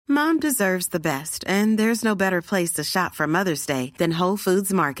Mom deserves the best, and there's no better place to shop for Mother's Day than Whole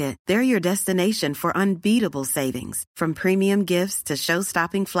Foods Market. They're your destination for unbeatable savings, from premium gifts to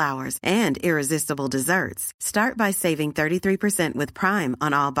show-stopping flowers and irresistible desserts. Start by saving 33% with Prime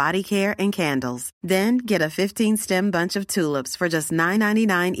on all body care and candles. Then get a 15-stem bunch of tulips for just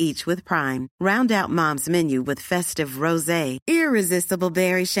 $9.99 each with Prime. Round out Mom's menu with festive rosé, irresistible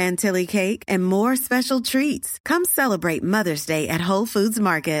berry chantilly cake, and more special treats. Come celebrate Mother's Day at Whole Foods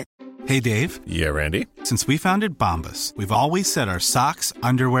Market. Hey, Dave. Yeah, Randy. Since we founded Bombas, we've always said our socks,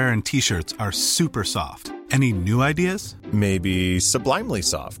 underwear, and T-shirts are super soft. Any new ideas? Maybe sublimely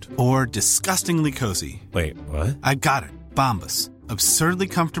soft. Or disgustingly cozy. Wait, what? I got it. Bombas. Absurdly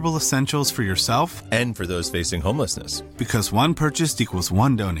comfortable essentials for yourself and for those facing homelessness. Because one purchased equals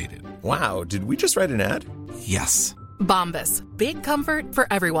one donated. Wow, did we just write an ad? Yes. Bombas. Big comfort for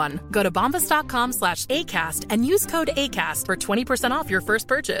everyone. Go to bombas.com/ACAST and use code ACAST for 20% off your first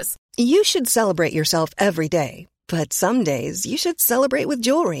purchase. You should celebrate yourself every day, but some days you should celebrate with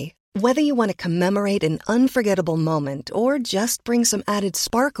jewelry. Whether you want to commemorate an unforgettable moment or just bring some added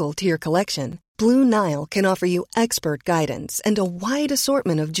sparkle to your collection, Blue Nile can offer you expert guidance and a wide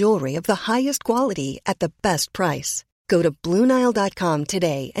assortment of jewelry of the highest quality at the best price. Go to BlueNile.com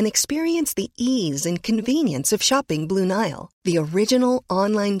today and experience the ease and convenience of shopping Blue Nile, the original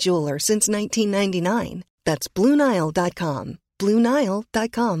online jeweler since 1999. That's BlueNile.com.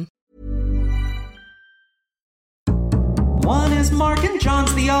 BlueNile.com. One is Mark and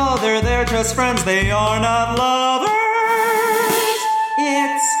John's the other. They're just friends, they are not lovers.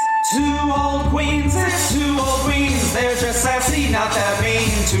 It's two old queens, it's two old queens. They're just sassy, not that mean.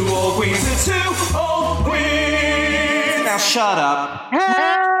 Two old queens, it's two old queens. Now shut up.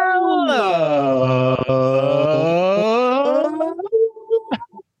 Hello.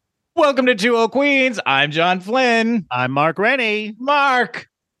 Welcome to Two Old Queens. I'm John Flynn. I'm Mark Rennie. Mark,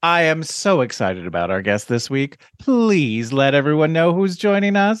 I am so excited about our guest this week. Please let everyone know who's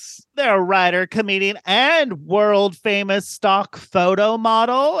joining us. They're a writer, comedian, and world-famous stock photo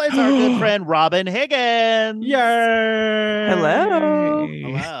model. It's our good friend Robin Higgins. Yay! Hello.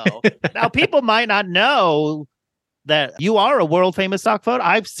 Hello. Now, people might not know that you are a world-famous stock photo.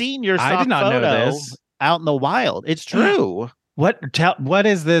 I've seen your stock I did not photo know this. out in the wild. It's true. What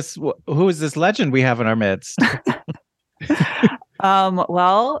is this? Who is this legend we have in our midst?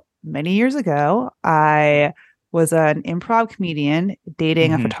 Well, many years ago, I was an improv comedian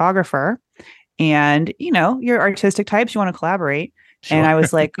dating a photographer. And, you know, you're artistic types, you want to collaborate. Sure. And I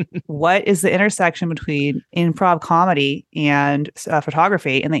was like, what is the intersection between improv comedy and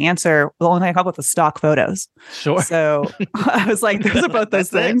photography? And the answer, the only thing I come up with was stock photos. Sure. So I was like, those are both those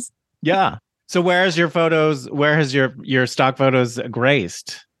things. Yeah. So where has your stock photos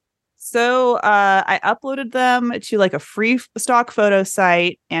graced? So I uploaded them to like a free stock photo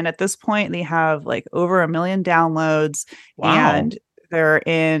site. And at this point, they have like over 1 million downloads. Wow. And they're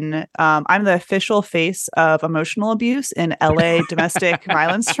in, I'm the official face of emotional abuse in LA domestic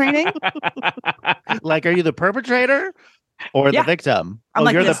violence training. Like, are you the perpetrator or the victim? I'm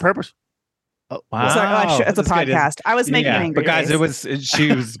like, you're yes. the perpetrator. Oh, wow. Sorry, it's a podcast. I was making an angry but guys, face.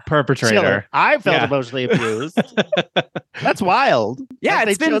 she was perpetrator. I felt emotionally abused. That's wild. Yeah, like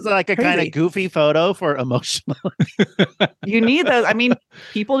it's they been chose like a crazy. kind of goofy photo for emotional. You need those. I mean,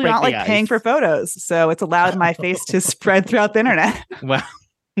 people do Break not the like paying ice. for photos, so it's allowed my face to spread throughout the internet. Wow.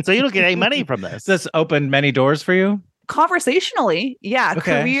 So you don't get any money from this. This opened many doors for you? Conversationally, yeah.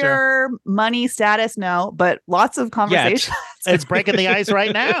 Okay, Career, money, status, no, but lots of conversation. It's breaking the ice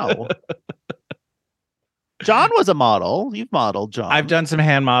right now. John was a model. You've modeled, John. I've done some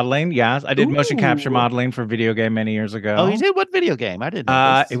hand modeling. Yes, I did motion capture modeling for a video game many years ago. Oh, you did? What video game? I didn't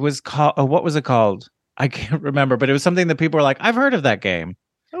know this. It was called. What was it called? I can't remember, but it was something that people were like, "I've heard of that game."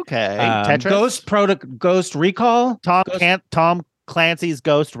 Okay, Tetris. Ghost Recall. Tom Clancy's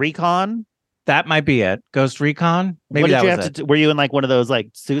Ghost Recon. That might be it. Ghost Recon. Maybe what did that you was have it. to do? Were you in like one of those like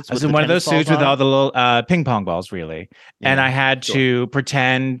suits? I was in one of those suits with all the little ping pong balls, really. Yeah, and I had to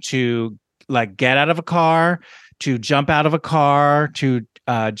pretend to like get out of a car, to jump out of a car, to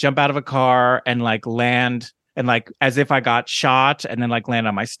jump out of a car and like land and like as if I got shot and then like land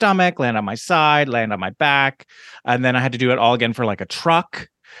on my stomach, land on my side, land on my back. And then I had to do it all again for like a truck,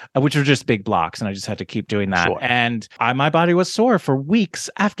 which were just big blocks. And I just had to keep doing that. Sure. And my body was sore for weeks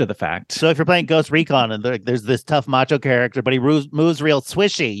after the fact. So if you're playing Ghost Recon and there's this tough macho character, but he moves real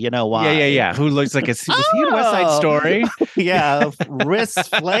swishy, you know why? Yeah. Who looks like was he in West Side Story? Yeah. Wrists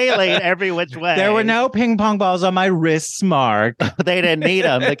flailing every which way. There were no ping pong balls on my wrists, Mark. They didn't need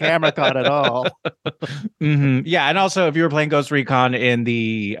them. The camera caught it all. Mm-hmm. Yeah. And also if you were playing Ghost Recon in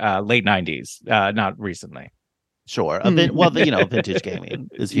the late 90s, not recently. Sure. Vintage gaming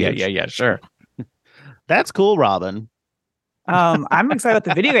is huge. Yeah, sure. That's cool, Robin. I'm excited about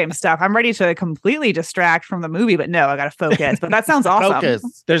the video game stuff. I'm ready to completely distract from the movie, but no, I got to focus. But that sounds awesome.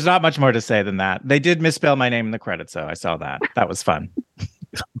 Focus. There's not much more to say than that. They did misspell my name in the credits, though. I saw that. That was fun.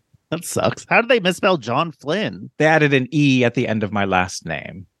 That sucks. How did they misspell John Flynn? They added an E at the end of my last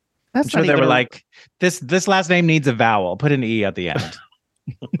name. That's I'm sure they were like, this last name needs a vowel. Put an E at the end.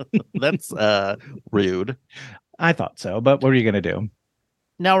 That's rude. I thought so, but what are you going to do?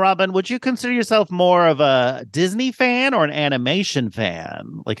 Now, Robin, would you consider yourself more of a Disney fan or an animation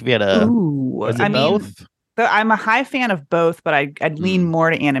fan? Like if you had a... Ooh, is it both? I'm a high fan of both, but I'd lean more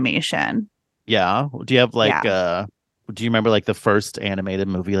to animation. Yeah. Do you have do you remember like the first animated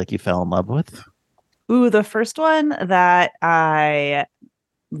movie like you fell in love with? Ooh, the first one that I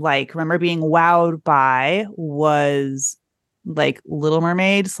remember being wowed by was like Little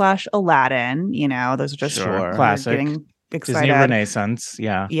Mermaid / Aladdin. You know, those are just classic. Getting excited. Disney Renaissance.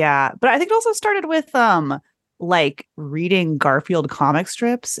 Yeah. Yeah. But I think it also started with reading Garfield comic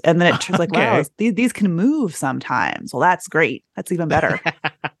strips, and then it turns like, wow, these can move sometimes. Well, that's great. That's even better.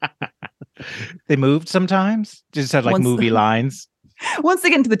 They moved sometimes? Just had movie lines? Once they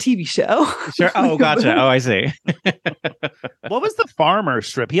get into the TV show. Sure. Oh, gotcha. Oh, I see. What was the Farmer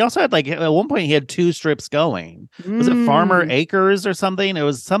strip? He also had at one point he had 2 strips going. Was it Farmer Acres or something? It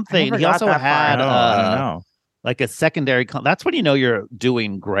was something. He also had I don't know. Like a secondary. That's when you know you're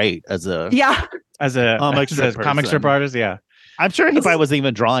doing great as a comic strip artist. Yeah, I'm sure he probably wasn't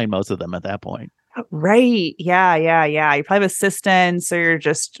even drawing most of them at that point. Right. Yeah. You probably have assistants, so you're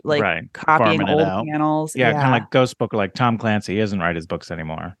just copying old panels. Yeah, kind of like Ghost Book, like Tom Clancy. He doesn't write his books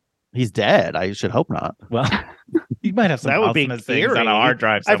anymore. He's dead. I should hope not. Well, you might have some that would be things on a hard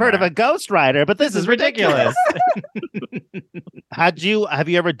drive somewhere. I've heard of a ghostwriter, but this is ridiculous. Have you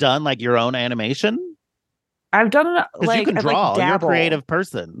ever done your own animation? I've done it you can draw. You're a creative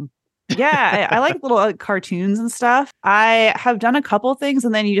person. Yeah, I like little cartoons and stuff. I have done a couple things,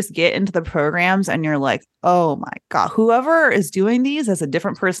 and then you just get into the programs and you're like, oh my God, whoever is doing these has a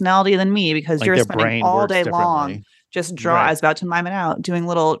different personality than me, because you're spending all day long just draw. Right. I was about to mime it out, doing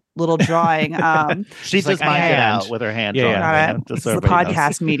little drawing. She just mimed it out with her hand. Yeah. This is the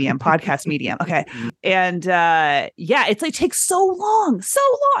podcast medium. Okay. And it's takes so long.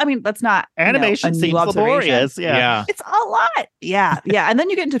 I mean, that's not animation seems laborious. Yeah. It's a lot. Yeah. And then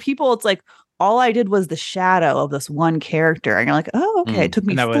you get into people, it's like, all I did was the shadow of this one character. And you're like, oh, okay. It took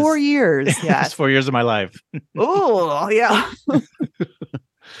me 4 years. Yeah. It's 4 years of my life. Oh, yeah.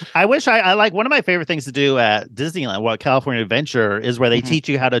 I wish I like one of my favorite things to do at Disneyland, California Adventure, is where they teach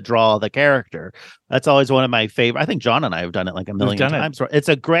you how to draw the character. That's always one of my favorite. I think John and I have done it a million times. It's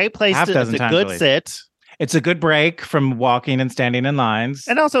a great place it's a good sit. It's a good break from walking and standing in lines.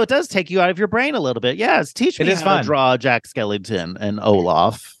 And also it does take you out of your brain a little bit. Yes. Teach me how to draw Jack Skellington and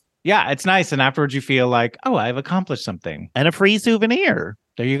Olaf. Yeah, it's nice. And afterwards you feel like, oh, I've accomplished something. And a free souvenir.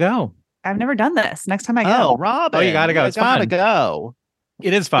 There you go. I've never done this. Next time I go. Oh, Robin. Oh, you got to go. It's fun. Go.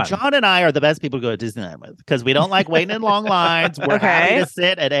 It is fun. John and I are the best people to go to Disneyland with, because we don't like waiting in long lines. We're happy to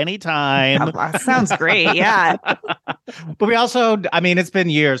sit at any time. That sounds great. Yeah. But we also, I mean, it's been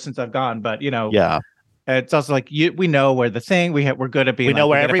years since I've gone, but it's also like we know where the thing we're good at being. We know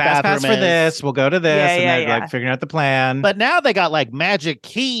where every bathroom is. For this, we'll go to this, and then figuring out the plan. But now they got Magic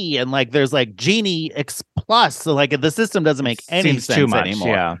Key, and there's Genie X Plus, so the system doesn't make any sense too much anymore.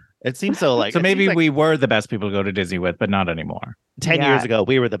 Yeah. It seems so so maybe we were the best people to go to Disney with, but not anymore. 10 years ago,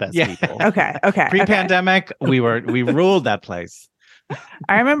 we were the best people. Okay. Pre-pandemic, we ruled that place.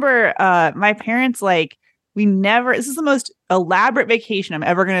 I remember my parents we never. This is the most elaborate vacation I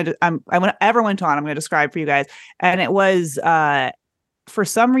ever went on. I'm going to describe for you guys, and it was for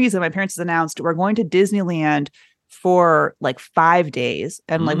some reason my parents announced we're going to Disneyland for 5 days,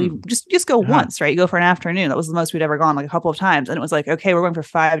 and we just go once, right? You go for an afternoon. That was the most we'd ever gone, a couple of times, and it was okay, we're going for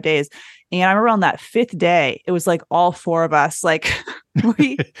 5 days. And I remember on that 5th day, it was all 4 of us, we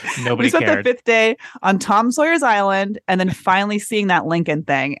spent cared. the 5th day on Tom Sawyer's Island, and then finally seeing that Lincoln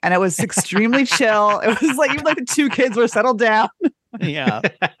thing, and it was extremely chill. It was even the 2 kids were settled down. Yeah,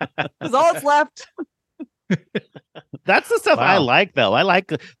 that's all that's left. That's the stuff I like, though. I like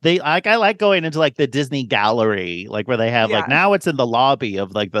going into the Disney gallery, where they have now it's in the lobby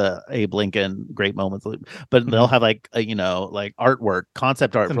of the Abe Lincoln Great Moments, but they'll have artwork,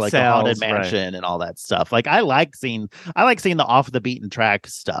 concept art for the Haunted Mansion and all that stuff. I like seeing the off the beaten track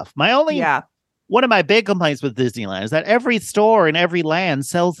stuff. One of my big complaints with Disneyland is that every store in every land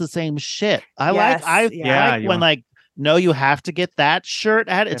sells the same shit. I like when no, you have to get that shirt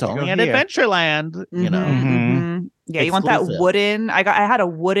it's only at Adventureland, you know. Yeah, you want that wooden. I had a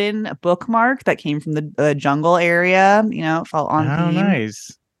wooden bookmark that came from the jungle area. You know, it felt on theme.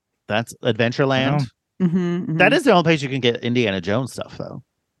 Nice. That's Adventureland. That is the only place you can get Indiana Jones stuff, though.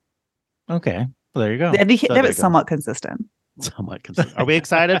 Okay, well, there you go. They have it somewhat consistent. Somewhat consistent. Are we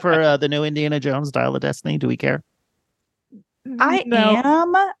excited for the new Indiana Jones Dial of Destiny? Do we care? I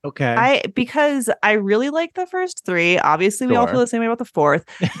am. Okay. Because I really like the first three. Obviously, we all feel the same way about the fourth.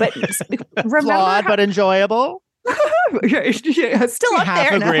 But remember, flawed but enjoyable. Still up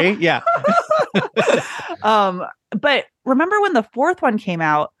there. Agree. Yeah. But remember when the fourth one came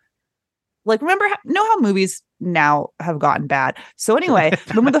out? Like, know how movies now have gotten bad. So anyway,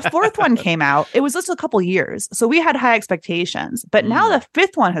 when the fourth one came out, it was just a couple years. So we had high expectations. But now the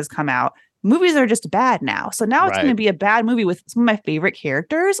fifth one has come out. Movies are just bad now. So now it's going to be a bad movie with some of my favorite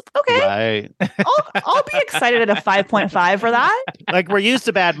characters. Okay. Right. I'll be excited at a 5.5 for that. Like, we're used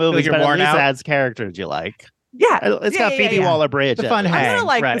to bad movies, but at least it has characters you like. Yeah. It's got Phoebe Waller-Bridge. It's a fun hang.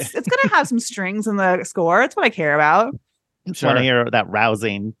 It's going to have some strings in the score. That's what I care about. Just want to hear that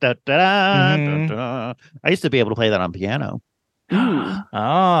rousing. Da, da, da, da, da. I used to be able to play that on piano.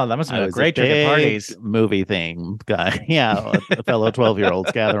 Oh, that must have been a great trick at parties. Movie thing guy. Yeah, a fellow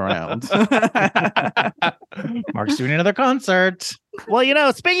 12-year-olds gather around. Mark's doing another concert. Well, you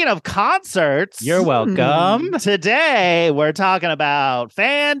know, speaking of concerts, you're welcome. Today we're talking about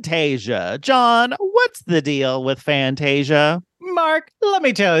Fantasia. John, what's the deal with Fantasia? Mark, let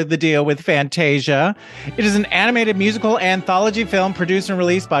me tell you the deal with Fantasia. It is an animated musical anthology film produced and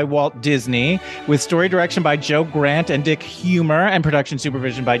released by Walt Disney, with story direction by Joe Grant and Dick Humer, and production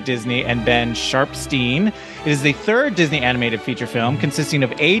supervision by Disney and Ben Sharpstein. It is the third Disney animated feature film, consisting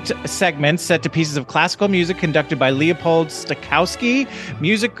of 8 segments set to pieces of classical music conducted by Leopold Stokowski.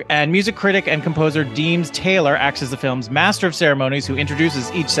 Music critic and composer Deems Taylor acts as the film's master of ceremonies, who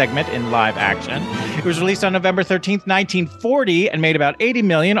introduces each segment in live action. It was released on November 13th, 1940, and made about $80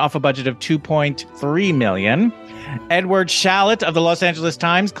 million off a budget of $2.3 million. Edward Shallot of the Los Angeles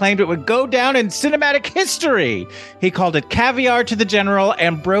Times claimed it would go down in cinematic history. He called it caviar to the general,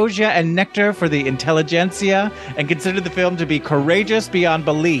 ambrosia and nectar for the intelligentsia, and considered the film to be courageous beyond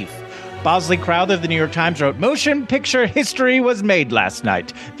belief. Bosley Crowther of the New York Times wrote, "Motion picture history was made last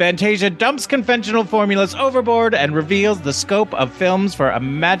night. Fantasia dumps conventional formulas overboard and reveals the scope of films for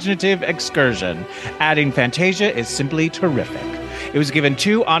imaginative excursion. Adding Fantasia is simply terrific." It was given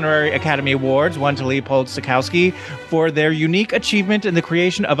 2 honorary Academy Awards, one to Leopold Stokowski for their unique achievement in the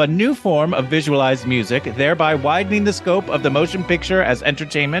creation of a new form of visualized music, thereby widening the scope of the motion picture as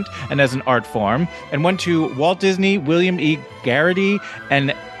entertainment and as an art form, and one to Walt Disney, William E. Garrity,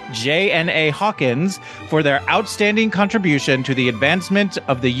 and J.N.A. Hawkins for their outstanding contribution to the advancement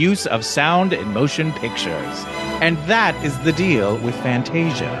of the use of sound in motion pictures. And that is the deal with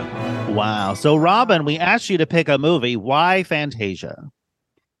Fantasia. Wow. So, Robin, we asked you to pick a movie. Why Fantasia?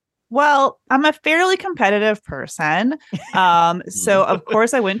 Well, I'm a fairly competitive person. So, of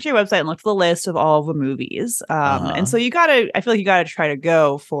course, I went to your website and looked at the list of all of the movies. And so I feel like you got to try to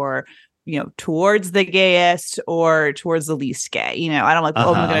go for, you know, towards the gayest or towards the least gay. You know, I don't like,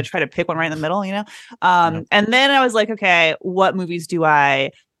 I'm going to try to pick one right in the middle, you know? And then I was like, okay, what movies do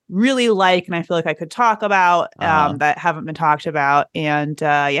I really like and I feel like I could talk about that haven't been talked about? And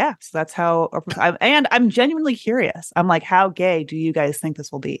so that's how, and I'm genuinely curious. I'm like, how gay do you guys think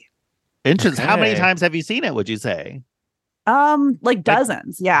this will be? Interesting. How many times have you seen it, would you say? Like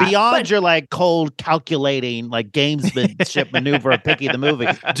dozens, yeah. Beyond your like cold calculating, like gamesmanship maneuver of picking the movie.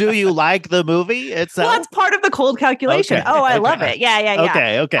 Do you like the movie itself? Well, that's part of the cold calculation. Okay. Oh, I love it. Yeah.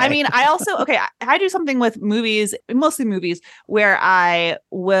 Okay. I mean, I also I do something with movies, mostly movies, where I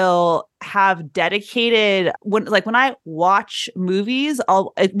will have dedicated when I watch movies, it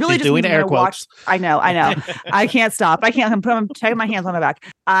really She's just doing means air I'm gonna watch. I know. I can't stop. I'm taking my hands on my back.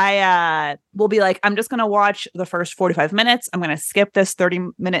 I will be like, I'm just gonna watch the first 45 minutes. I'm gonna skip this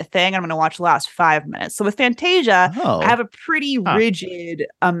 30-minute thing. I'm gonna watch the last 5 minutes. So with Fantasia, I have a pretty rigid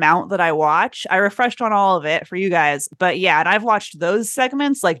amount that I watch. I refreshed on all of it for you guys, but yeah, and I've watched those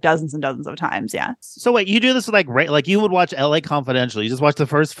segments like dozens and dozens of times. Yeah. So wait, you do this with like you would watch LA Confidential. You just watch the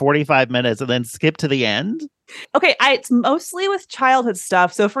first 45 minutes and then skip to the end? Okay, it's mostly with childhood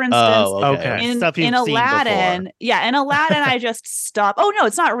stuff. So, for instance, in Aladdin, in Aladdin, I just stop. Oh no,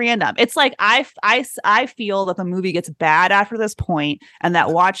 it's not random. It's like I feel that the movie gets bad after this point, and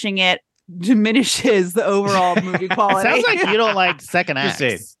that watching it diminishes the overall movie quality. It sounds like you don't like second acts.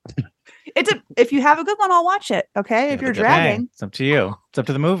 If you have a good one, I'll watch it. Okay, if you're dragging, it's up to you. It's up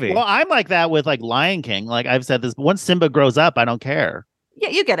to the movie. Well, I'm like that with like Lion King. Like I've said this, once Simba grows up, I don't care. Yeah,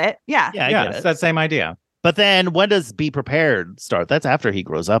 you get it. Yeah. I get it. It's that same idea. But then when does Be Prepared start? That's after he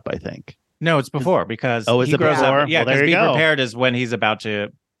grows up, I think. No, it's before because is he it grows before? up. Yeah, Well, because there you Be go. Prepared is when he's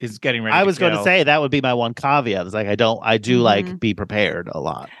getting ready. I was going to kill. say that would be my one caveat. It's like I do like Be Prepared a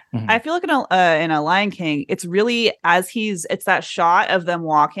lot. I feel like in a Lion King, it's really it's that shot of them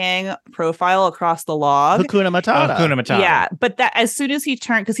walking profile across the log. Hakuna Matata. Hakuna Matata. Yeah, but that as soon as he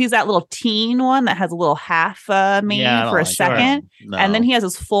turned, because he's that little teen one that has a little half mane Yeah, I don't for a like second, that. No. and then he has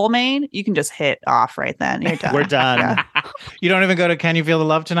his full mane. You can just hit off right then. You're done. We're done. Yeah. You don't even go to Can You Feel the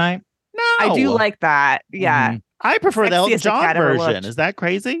Love Tonight? No, I do like that. Yeah, I prefer the Elton Sexiest the John cat ever version. looked. Is that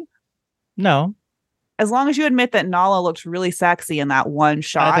crazy? No. as long as you admit that Nala looks really sexy in that one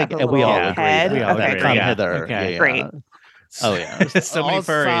shot. I think her we all little agree. head. We all Okay, agree. Come Yeah. hither. Okay. Yeah. Great. Oh yeah. So many All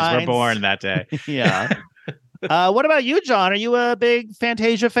furries were signs. born that day. Yeah. What about you, John? Are you a big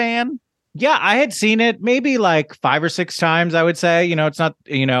Fantasia fan? Yeah, I had seen it maybe like 5 or 6 times, I would say. You know, it's not,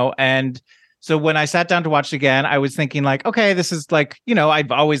 you know, and so when I sat down to watch it again, I was thinking like, okay, this is like, you know,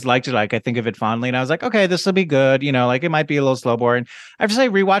 I've always liked it. Like I think of it fondly. And I was like, okay, this will be good. You know, like it might be a little slow boring. I have to say,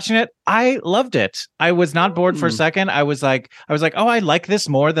 rewatching it, I loved it. I was not bored for a second. I was like, oh, I like this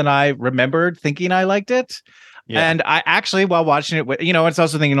more than I remembered thinking I liked it. Yeah. And I actually, while watching it, you know, it's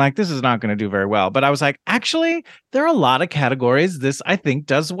also thinking like, this is not going to do very well. But I was like, actually, there are a lot of categories this I think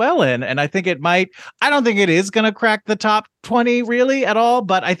does well in. And I think it might, I don't think it is going to crack the top 20 really at all.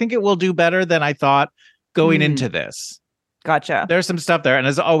 But I think it will do better than I thought going into this. Gotcha. There's some stuff there. And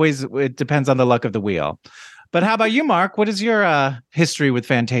as always, it depends on the luck of the wheel. But how about you, Mark? What is your history with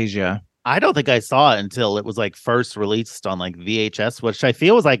Fantasia? I don't think I saw it until it was like first released on like VHS, which I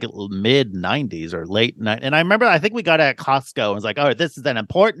feel was like mid 90s or late 90s. And I remember, I think we got it at Costco and was like, oh, this is an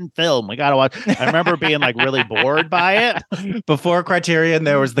important film. We got to watch. I remember being like really bored by it. Before Criterion,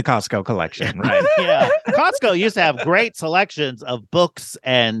 there was the Costco collection, right? Yeah. Costco used to have great selections of books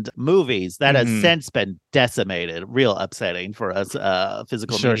and movies that has since been decimated. Real upsetting for us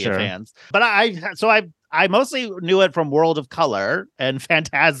physical media fans. But I mostly knew it from World of Color and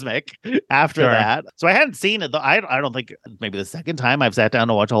Fantasmic after that. So I hadn't seen it, though. I don't think maybe the second time I've sat down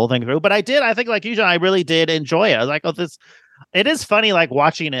to watch the whole thing through, but I did. I think like you, John, I really did enjoy it. I was like, oh, it is funny, like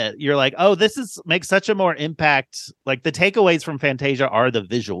watching it. You're like, oh, makes such a more impact. Like the takeaways from Fantasia are the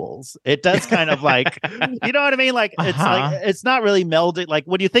visuals. It does kind of like, you know what I mean? Like it's like it's not really melded. Like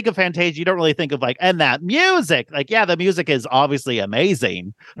when you think of Fantasia, you don't really think of like, and that music. Like, yeah, the music is obviously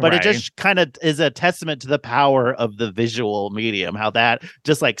amazing, but it just kind of is a testament to the power of the visual medium. How that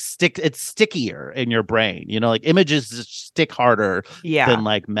just like it's stickier in your brain. You know, like images just stick harder than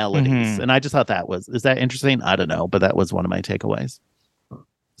like melodies. And I just thought is that interesting? I don't know, but that was one of my takeaways.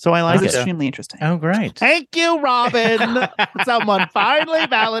 So I like it. Extremely interesting. Oh, great. Thank you, Robin. Someone finally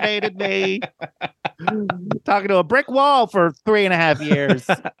validated me. Talking to a brick wall for 3.5 years.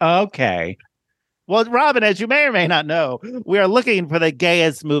 Okay. Well, Robin, as you may or may not know, we are looking for the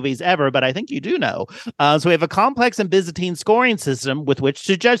gayest movies ever, but I think you do know. So we have a complex and Byzantine scoring system with which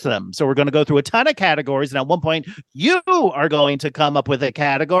to judge them. So we're going to go through a ton of categories, and at one point, you are going to come up with a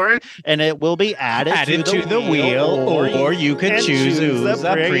category, and it will be added to the wheel, or you could choose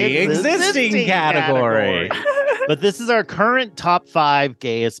a pre-existing category. But this is our current top 5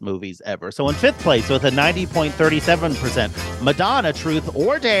 gayest movies ever. So in 5th place with a 90.37%, Madonna, Truth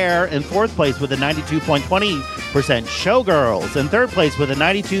or Dare. In 4th place with a 92.20%, Showgirls. In 3rd place with a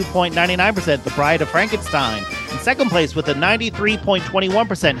 92.99%, The Bride of Frankenstein. In 2nd place with a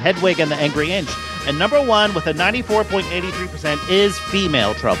 93.21%, Hedwig and the Angry Inch. And number 1 with a 94.83% is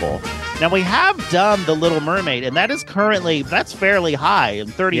Female Trouble. Now we have done The Little Mermaid, and that's fairly high. In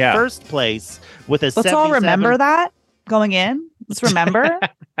 31st place with a Let's all remember that going in. Let's remember.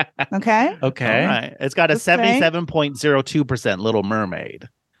 Okay. Okay. All right. It's got a 77.02% Little Mermaid.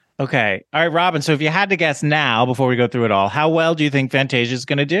 Okay. All right, Robin. So if you had to guess now, before we go through it all, how well do you think Fantasia is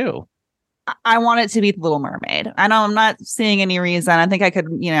going to do? I want it to be The Little Mermaid. I know I'm not seeing any reason. I think I could,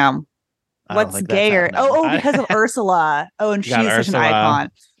 you know, what's gayer? Because of Ursula. Oh, and she's such an icon.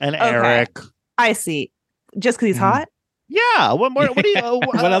 And Eric. I see. Just because he's hot? Yeah. What more? What do you?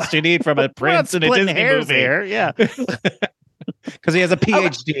 What else do you need from a prince in a Disney movie? Here. Yeah. Because he has a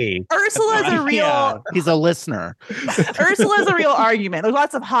PhD. Ursula is a real. He's a listener. Ursula is a real argument. There's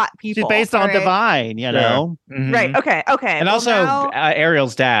lots of hot people. She's based on Divine, you know. Mm-hmm. Right. Okay. And also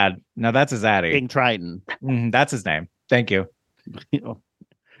Ariel's dad. Now that's his daddy. King Triton. That's his name. Thank you. All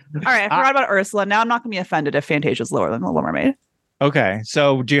right. I forgot about Ursula. Now I'm not going to be offended if Fantasia is lower than The Little Mermaid. Okay,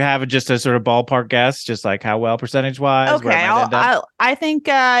 so do you have just a sort of ballpark guess, just like how well percentage-wise? Okay, I think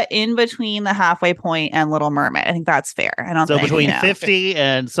in between the halfway point and Little Mermaid. I think that's fair. I don't think, between 50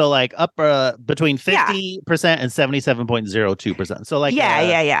 and so like between 50% and 77.02%. So like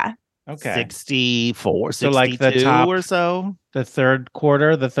yeah. Okay. 64, So 62 like the top or so. The third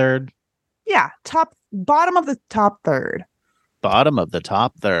quarter, the third. Yeah, bottom of the top third. Bottom of the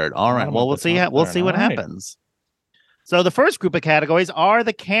top third. All right. Bottom Well, of we'll the see. top We'll third. see what All right. happens. So the first group of categories are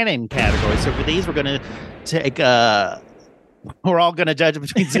the canon categories. So for these, we're going to take we're all going to judge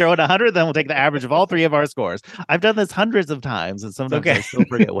between 0 and 100. Then we'll take the average of all three of our scores. I've done this hundreds of times, and sometimes I still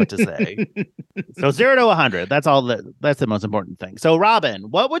forget what to say. So 0 to 100. That's all. That's the most important thing. So Robin,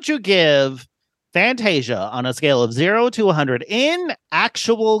 what would you give Fantasia on a scale of 0 to 100 in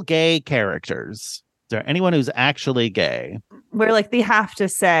actual gay characters? Is there anyone who's actually gay? Where like they have to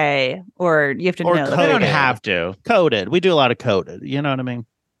say, or you have to Or know. They don't Coded. have to. Coded. We do a lot of coded. You know what I mean?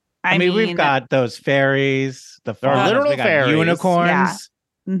 I mean, we've got those fairies, the There are fauns, literal we got fairies. unicorns.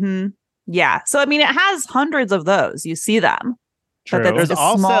 Yeah. Mm-hmm. Yeah. So I mean, it has hundreds of those. You see them. True. that's There's a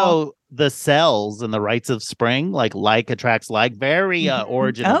also small- the cells in the Rites of Spring, like attracts like, very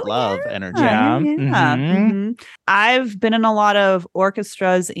Origin of Oh, Love energy. Yeah. Yeah. Mhm. Mhm. I've been in a lot of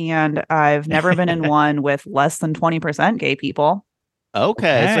orchestras, and I've never been in one with less than 20% gay people.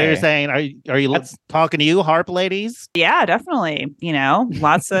 Okay, so you're Okay. saying, are you talking to you, harp ladies? Yeah, definitely.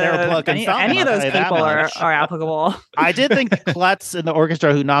 Lots of They're plucking something, any of I'll those tell you that people much. are applicable. I did think Klutz in the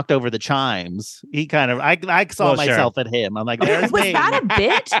orchestra who knocked over the chimes. He kind of, I saw Well, sure. myself at him. I'm like, there's Was me. that a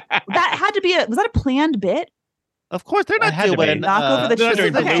bit? That had to be was that a planned bit? Of course, they're not had to be. doing Knock over the They're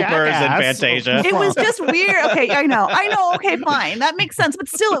chimes. doing Okay. Loopers and Jackass. Fantasia. It was just weird. Okay, I know. Okay, fine. That makes sense. But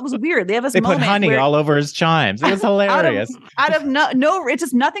still, it was weird. They have this They put moment honey where all over his chimes. It was hilarious. out of no, it's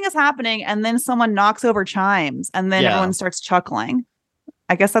just nothing is happening, and then someone knocks over chimes, and then Yeah. everyone starts chuckling.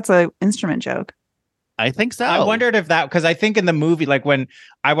 I guess that's a instrument joke. I think so. I wondered if that, because I think in the movie, like when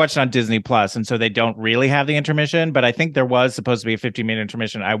I watched it on Disney Plus, and so they don't really have the intermission, but I think there was supposed to be a 15-minute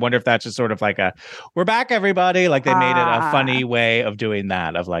intermission. I wonder if that's just sort of like we're back, everybody. Like they made it a funny way of doing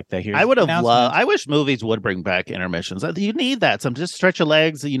that, of like the here's I would have the loved. announcement. I wish movies would bring back intermissions. You need that. Some just stretch your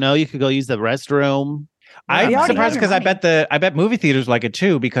legs. You could go use the restroom. I'm They already surprised have your because I bet movie theaters like it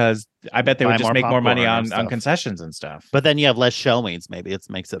too, because I bet they Buy would just more make more money popcorn on and stuff. concessions and stuff. But then you have less showings. Maybe it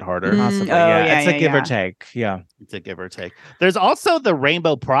makes it harder. Possibly, oh, yeah. yeah, It's a yeah, give or yeah. take. Yeah. To give or take. There's also the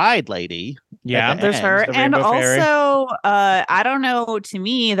Rainbow Pride lady. Yeah. At the There's end. her, the and Rainbow Fairy. also, I don't know. To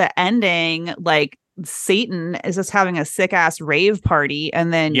me, the ending, like Satan is just having a sick ass rave party,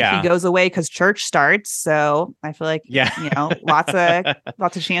 and then Yeah. he goes away because church starts. So I feel like Yeah. lots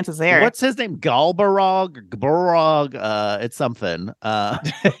of chances there. What's his name? Galbarog? It's something. Well,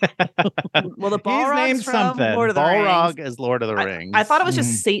 the He's Balrog's named from something. Lord of the Balrog Rings. is Lord of the Rings. I thought it was just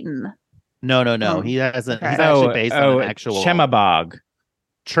Mhm. Satan. No. Oh, He hasn't. okay. He's actually based on an actual Chemabog.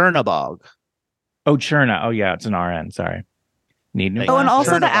 Chernabog. Oh, Cherna. Oh, yeah, it's an RN. Sorry. Need new Thank Oh, and glasses.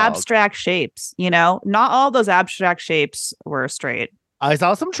 also the Chernabog. abstract shapes. Not all those abstract shapes were straight. I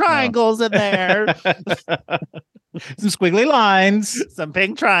saw some triangles in there. Some squiggly lines. Some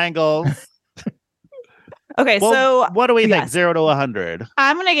pink triangles. Okay, Well, so what do we think? yes. 0 to 100.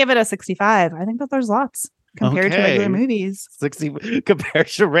 I'm gonna give it a 65. I think that there's lots compared to regular Okay. movies. 60 compared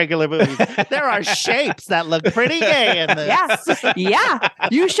to regular movies. There are shapes that look pretty gay in this. Yes. Yeah.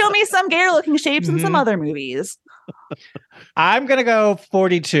 You show me some gayer looking shapes in some Mhm. other movies. I'm going to go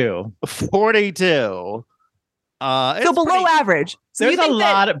 42. 42. So It's below pretty- average. So There's you think a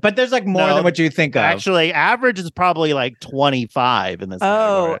lot, but there's like more No, than what you think of. Actually, average is probably like 25 in this.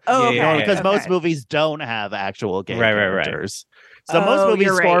 Oh, category. Yeah, okay. Because okay. most movies don't have actual gay Right, right, right. characters. So Oh, most movies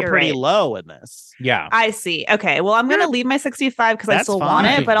you're right, score you're pretty right. low in this. Yeah. I see. Okay. Well, I'm gonna leave my 65 because I That's still want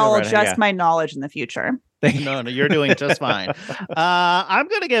fine. it, but You're I'll right, adjust yeah. my knowledge in the future. No, you're doing just fine. I'm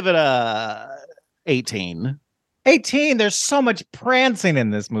going to give it a 18. 18. There's so much prancing in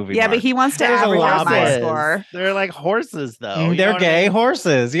this movie. Yeah, Mark. but he wants to There's a average lot out my more. score. They're like horses, though. You know They're what I gay mean?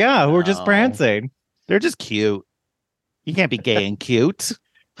 horses. Yeah, who are just Oh. prancing. They're just cute. You can't be gay and cute.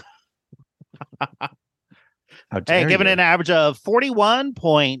 How dare Hey, giving you. it an average of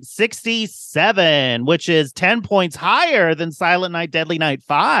 41.67, which is 10 points higher than Silent Night, Deadly Night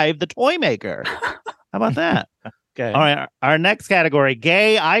 5, The Toy Maker. How about that? Okay. All right, our next category,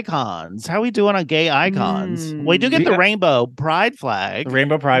 gay icons. How are we doing on gay icons? We do get We the got- rainbow pride flag. The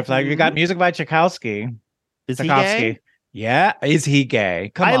Rainbow Pride flag. You got music by Tchaikovsky. Is he Tchaikovsky. gay? Yeah. Is he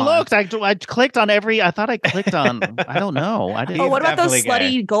gay? Come I on. looked. I clicked on every. I thought I clicked on. I don't know. I didn't. Oh, what about those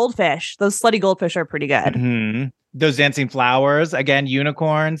definitely slutty goldfish? Those slutty goldfish are pretty good. Mhm. Those dancing flowers. Again,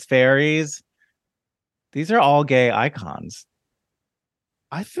 unicorns, fairies. These are all gay icons.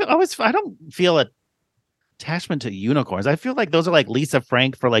 I don't feel a attachment to unicorns. I feel like those are like Lisa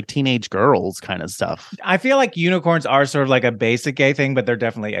Frank for like teenage girls kind of stuff. I feel like unicorns are sort of like a basic gay thing, but they're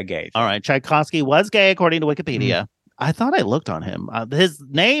definitely a gay thing. All right, Tchaikovsky was gay according to Wikipedia. I thought I looked on him. His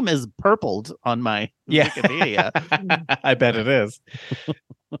name is purpled on my Wikipedia. I bet it is.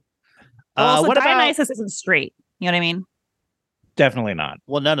 Also, what Dionysus isn't straight. You know what I mean? Definitely not.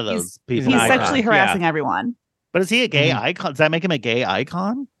 Well, none of those people. He's an sexually icon. harassing everyone. But is he a gay icon? Does that make him a gay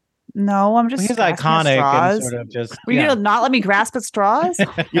icon? No, I'm just He's grasping at iconic and straws. sort of just. Were you gonna not let me grasp at straws?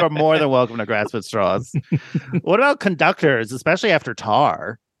 You are more than welcome to grasp at straws. What about conductors, especially after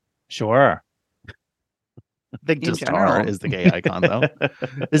Tar? Sure. I think In just general. Tar is the gay icon, though.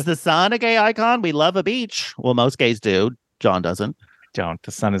 Is the sun a gay icon? We love a beach. Well, most gays do. John doesn't. Don't.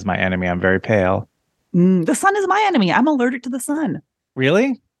 The sun is my enemy. I'm very pale. The sun is my enemy. I'm allergic to the sun.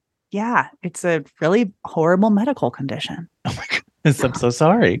 Really? Yeah, it's a really horrible medical condition. Oh my goodness. I'm so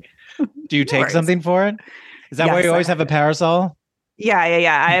sorry. Do you take worries. something for it? Is that why Yes, you I always have a parasol? Yeah.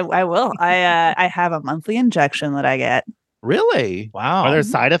 I will. I have a monthly injection that I get. Really? Wow. Are there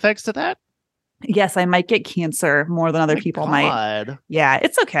side effects to that? Yes, I might get cancer more than other people might. God. Yeah,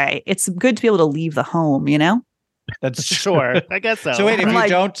 it's okay. It's good to be able to leave the home, you know? That's Sure. I guess so. So wait, if I'm you like-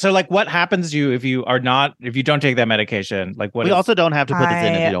 don't, so like what happens to you if you don't take that medication? Like what we is- also don't have to put this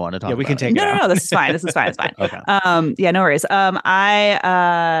in if I- you don't want to talk yeah, we can about take No, it no, out. no. This is fine. This is fine. It's fine. Okay. Yeah, no worries.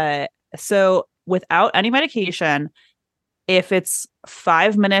 So without any medication, if it's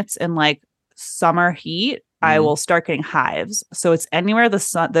 5 minutes in like summer heat, I Mhm. will start getting hives. So it's anywhere the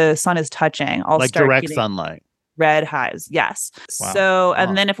sun is touching. I'll Like start direct getting sunlight. red hives. Yes. Wow. So, and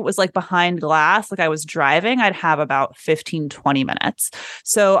Wow. then if it was like behind glass, like I was driving, I'd have about 15, 20 minutes.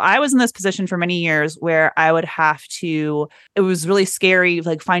 So I was in this position for many years where I would have to, it was really scary,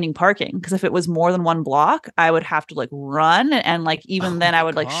 like finding parking. Because if it was more than one block, I would have to like run. And like, even Oh then my I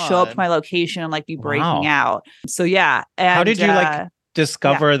would like show up to God. my location and like be breaking Wow. out. So yeah. And, How did you like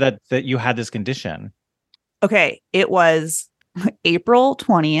discover that you had this condition? okay, it was April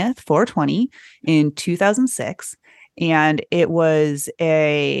 20th, 420 in 2006. And it was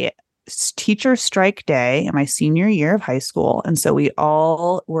a teacher strike day in my senior year of high school. And so we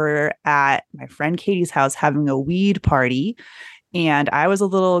all were at my friend Katie's house having a weed party. And I was a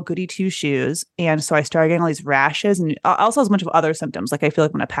little goody two shoes. And so I started getting all these rashes and also has a bunch of other symptoms. Like I feel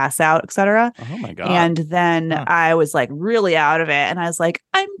like I'm going to pass out, etc. Oh my God. And then Huh. I was like really out of it. And I was like,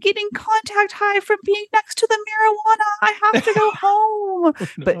 I'm getting contact high from being next to the marijuana. I have to go home.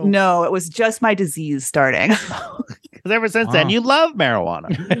 But no, it was just my disease starting. Because ever since then, Wow. you love marijuana.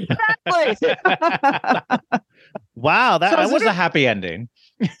 Wow. That So I this is wonder, a happy ending.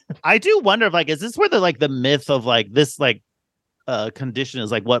 I do wonder if like, is this where the myth of like this like condition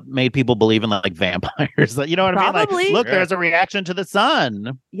is like what made people believe in like vampires? You know what I mean? Probably. Like, look, Yeah. there's a reaction to the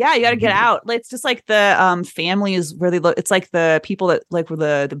sun. Yeah, you got to get out. It's just like the families where they look. It's like the people that like were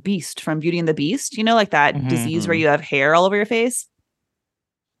the Beast from Beauty and the Beast. You know, like that Mhm, disease where you have hair all over your face.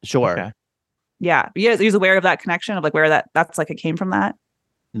 Sure. Okay. Yeah, you're aware of that connection of like where that's like it came from that.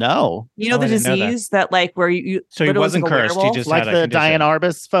 No. You know Oh, the I didn't know that. disease that like where you So he literally wasn't like a cursed. He werewolf? just Like had a the condition. Diane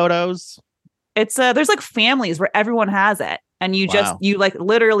Arbus photos. It's there's like families where everyone has it. And you just Wow. you like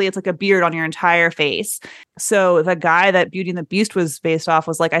literally it's like a beard on your entire face. So the guy that Beauty and the Beast was based off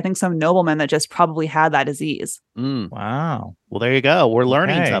was like I think some nobleman that just probably had that disease. Mm. Wow. Well, there you go. We're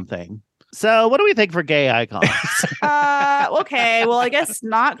learning Okay. something. So what do we think for gay icons? Okay, well I guess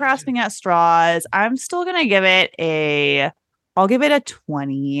not grasping at straws. I'm still gonna give it I'll give it a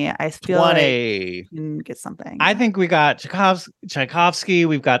 20. I feel like 20. you can get something. I think we got Tchaikovsky,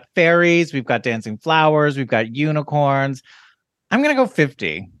 we've got fairies, we've got dancing flowers, we've got unicorns. I'm gonna go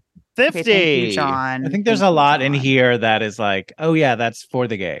 50. 50. Okay, thank you, John. I think there's Thank a you, lot in John. here that is like, oh yeah, that's for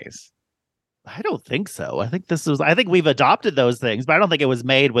the gays. I don't think so. I think we've adopted those things, but I don't think it was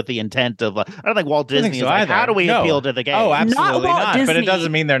made with the intent of I don't think Walt I don't Disney think is so like, either. how do we No. appeal to the gays? Oh, absolutely Walt not. But it Disney.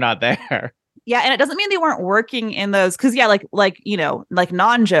 doesn't mean they're not there. Yeah, and it doesn't mean they weren't working in those because yeah, like you know, like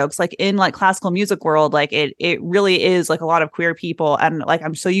non-jokes, like in like classical music world, like it really is like a lot of queer people and like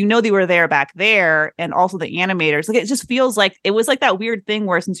I'm so you know they were there back there and also the animators. Like it just feels like it was like that weird thing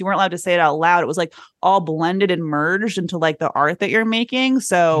where since you weren't allowed to say it out loud, it was like all blended and merged into like the art that you're making.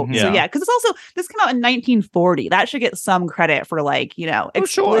 So Mhm. Yeah. yeah, because it's also this came out in 1940. That should get some credit for like, you know, Oh,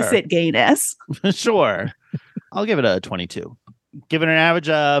 sure. explicit gayness. Sure. I'll give it a 22. Give it an average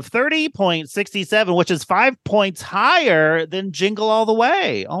of 30.67, which is 5 points higher than Jingle All the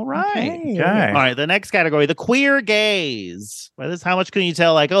Way. All right. Okay. All right, the next category, the queer gaze. By this, how much can you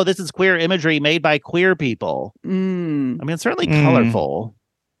tell? Like, oh, this is queer imagery made by queer people. Mm. I mean, it's certainly Mm. colorful.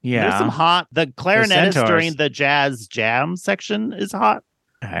 There's some Yeah. hot. The clarinetist centaurs. during the jazz jam section is hot.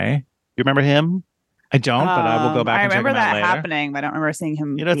 Okay. You remember him? I don't, but I will go back I and check remember them out that later. happening, but I don't remember seeing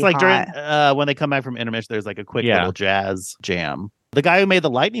him. You know, it's be like hot. during when they come back from intermission, there's like a quick Yeah. little jazz jam. The guy who made the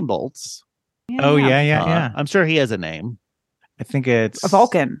lightning bolts. Oh, yeah. I'm sure he has a name. I think it's A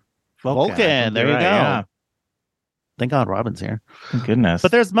Vulcan. Vulcan. There you go. Yeah. Thank God Robin's here. Thank goodness. But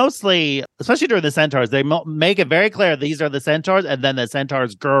there's mostly, especially during the Centaurs, they make it very clear these are the Centaurs and then the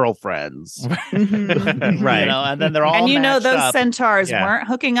Centaurs' girlfriends. Mhm. Right. You know, and then they're all And you know matched those up. Centaurs Yeah. weren't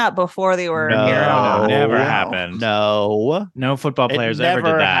hooking up before they were No, here at all. never happened. No. No football players ever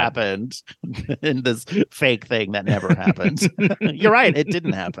did that. Happened in this fake thing that never happened. You're right. It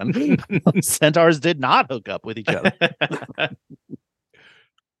didn't happen. Centaurs did not hook up with each other.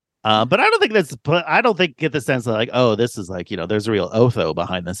 But I don't think get the sense of like, oh, this is like, there's a real Otho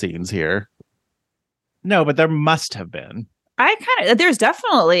behind the scenes here. No, but there must have been. There's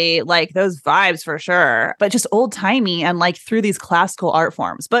definitely like those vibes for sure, but just old timey and like through these classical art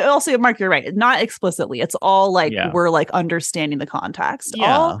forms. But also, Mark, you're right. Not explicitly. It's all like we're like understanding the context.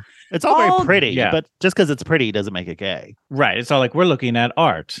 Yeah. It's all very pretty, yeah. but just because it's pretty doesn't make it gay. Right. It's all like we're looking at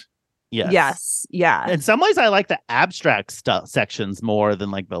art. Yes. Yeah. In some ways, I like the abstract stuff sections more than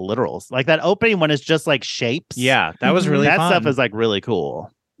like the literals. Like that opening one is just like shapes. Yeah, that was really that fun. stuff is like really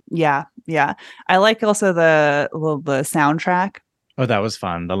cool. Yeah. I like also the soundtrack. Oh, that was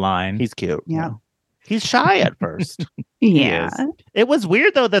fun. The line. He's cute. Yeah. He's shy at first. Yeah. It was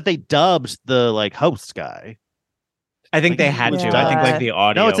weird though that they dubbed the like host guy. I think they had to. I think like the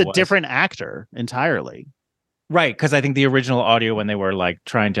audio. No, it's a different actor entirely. Right, because I think the original audio when they were like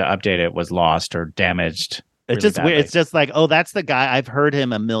trying to update it was lost or damaged. It's just weird. It's just like, oh, that's the guy. I've heard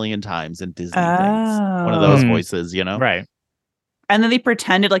him a million times in Disney things. One of those voices, Right. And then they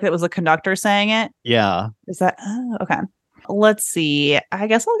pretended like it was a conductor saying it. Yeah. Is that okay? Let's see. I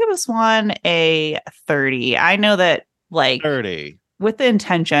guess I'll give this one a 30. I know that like 30 with the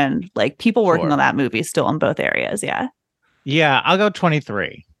intention, like people working on that movie still in both areas. Yeah. Yeah, I'll go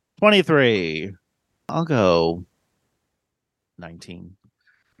 23. 23. I'll go 19.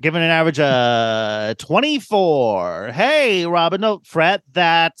 Given an average 24. Hey, Robin, don't fret.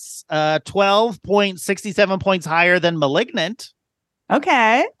 That's 12.67 points higher than Malignant.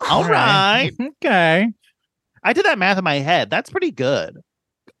 Okay. All right. Okay. I did that math in my head. That's pretty good.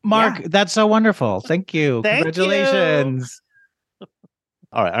 Mark, that's so wonderful. Thank you. Congratulations.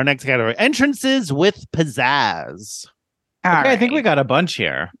 All right, our next category. Entrances with pizzazz. I think we got a bunch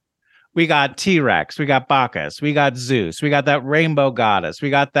here. We got T-Rex, we got Bacchus, we got Zeus, we got that rainbow goddess, we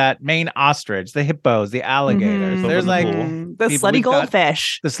got that main ostrich, the hippos, the alligators. Mm-hmm. There's like the slutty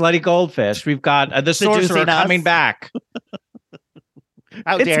goldfish. The slutty goldfish. We've got the sorcerer coming back.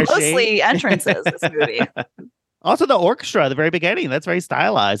 It's mostly entrances, this movie. Also, the orchestra at the very beginning. That's very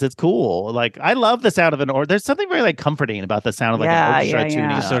stylized. It's cool. Like, I love the sound of an orchestra. There's something very like comforting about the sound of like an orchestra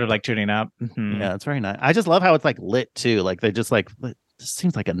tuning up. Sort of like tuning up. Mm-hmm. Yeah, it's very nice. I just love how it's like lit too. Like they just like this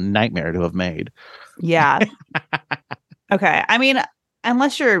seems like a nightmare to have made. Yeah. Okay. I mean,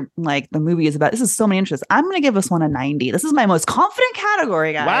 unless you're like the movie is about, this is so many interests. I'm going to give this one a 90. This is my most confident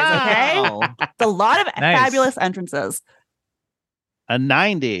category, guys. Wow. Okay. It's a lot of fabulous entrances. A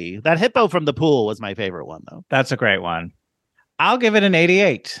 90. That hippo from the pool was my favorite one, though. That's a great one. I'll give it an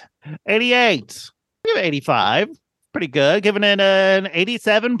 88. 88. Give it 85. Pretty good. Giving it an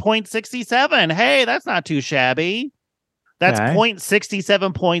 87.67. Hey, that's not too shabby. That's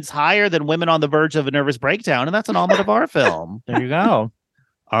 0.67 points higher than Women on the Verge of a Nervous Breakdown, and that's an Almodovar film. There you go.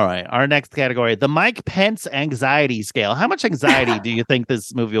 All right, our next category, the Mike Pence anxiety scale. How much anxiety do you think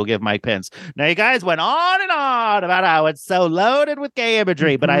this movie will give Mike Pence? Now, you guys went on and on about how it's so loaded with gay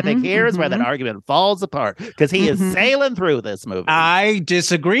imagery, but I think here's where that argument falls apart, because he is sailing through this movie. I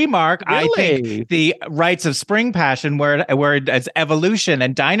disagree, Mark. Really? I think the rites of spring passion, where it's evolution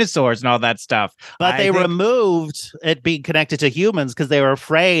and dinosaurs and all that stuff. But they removed it being connected to humans because they were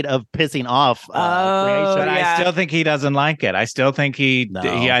afraid of pissing off creation. But I still think he doesn't like it. I still think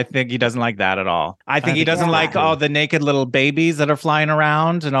I think he doesn't like that at all. I think he doesn't like all the naked little babies that are flying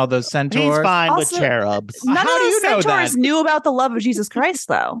around and all those centaurs. He's fine Also, with cherubs. None How of do those you know centaurs that? knew about the love of Jesus Christ,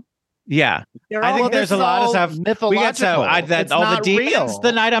 though. Yeah. I think there's a lot of stuff. mythological. We got It's all the not demons real.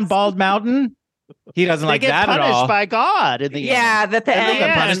 the night on Bald Mountain. He doesn't like They get that at punished all. by God in the end. That the And they end.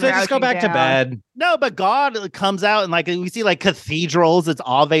 get Punished. They just go back to bed. No, but God comes out and like we see like cathedrals. It's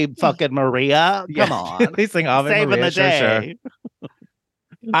Ave fucking Maria. Come on, They sing Ave saving Maria. the day. Sure.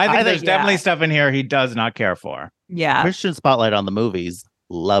 I think there's definitely stuff in here he does not care for. Yeah. Christian spotlight on the movies.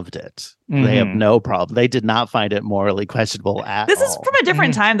 loved it. They have no problem. They did not find it morally questionable at This all. is from a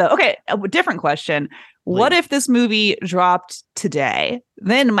different time, though. Okay, a different question. What if this movie dropped today?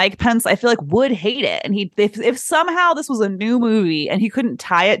 Then Mike Pence, I feel like, would hate it. And if somehow this was a new movie and he couldn't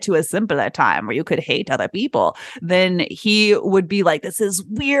tie it to a simpler time where you could hate other people, then he would be like, this is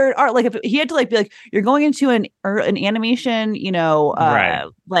weird art. Like if he had to like be like, you're going into an animation,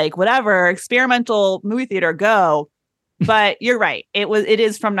 like whatever, experimental movie theater, go. But you're right. It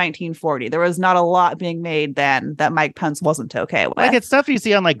is from 1940. There was not a lot being made then that Mike Pence wasn't okay with. Like it's stuff you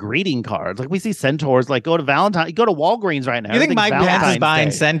see on like greeting cards. Like we see centaurs. Like go to Walgreens right now. You think Mike Pence is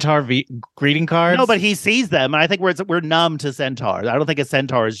buying centaur greeting cards? No, but he sees them, and I think we're numb to centaurs. I don't think a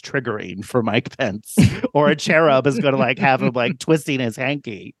centaur is triggering for Mike Pence, or a cherub is going to like have him like twisting his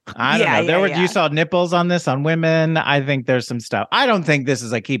hanky. I don't know. You saw nipples on this on women. I think there's some stuff. I don't think this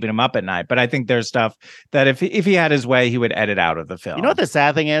is like keeping him up at night, but I think there's stuff that if he had his way, he would edit out of the film. You know what the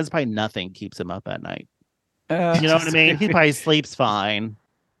sad thing is? Probably nothing keeps him up at night. You know what I mean? He probably sleeps fine.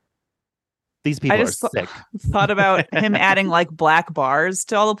 These people are sick. Thought about him adding like black bars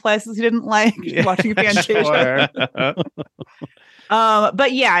to all the places he didn't like watching Fantasia.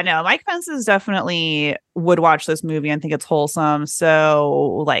 But yeah, no, Mike Pence is definitely would watch this movie and think it's wholesome.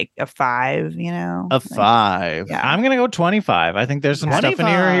 So like a 5, A 5. Yeah. I'm gonna go 25. I think there's some 25. Stuff in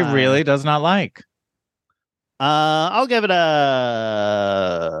here he really does not like. I'll give it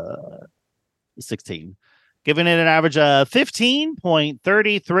a 16. Giving it an average of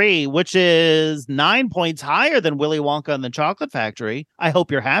 15.33, which is 9 points higher than Willy Wonka and the Chocolate Factory. I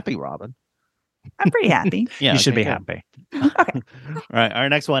hope you're happy, Robin. I'm pretty happy. Yeah, you should be happy. Okay. All right, our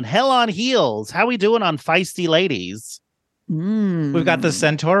next one, Hell on Heels. How we doing on feisty ladies? We've got the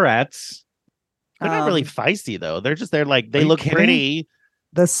Centaurettes. They're not really feisty, though. They're just, they look pretty.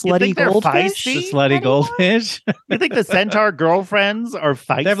 The slutty goldfish? The slutty goldfish? You think the centaur girlfriends are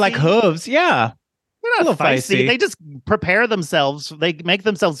feisty? They have like hooves. Yeah. They're not feisty. They just prepare themselves. They make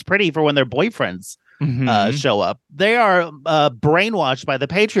themselves pretty for when their boyfriends show up. They are brainwashed by the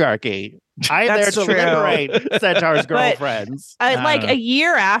patriarchy. I'm there to liberate Centaur's girlfriends. Like a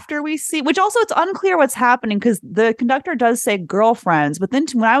year after we see, which also it's unclear what's happening because the conductor does say girlfriends, but then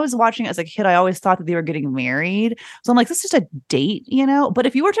when I was watching it as a kid, I always thought that they were getting married. So I'm like, this is just a date, But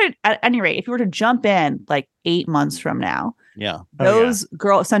if you were to, at any rate, if you were to jump in like 8 months from now, those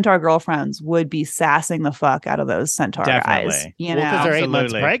centaur girlfriends would be sassing the fuck out of those centaur guys. Because they're 8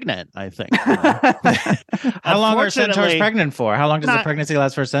 months pregnant, I think. How long are centaurs pregnant for? How long does the pregnancy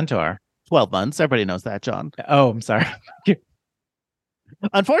last for a centaur? 12 months. Everybody knows that, John. Oh, I'm sorry.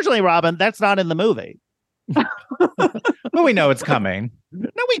 Unfortunately, Robin, that's not in the movie. But we know it's coming. No,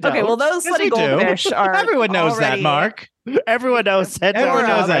 we don't. Okay, well, those slutty goldfish are. Everyone knows that, Mark. Everyone knows that. Everyone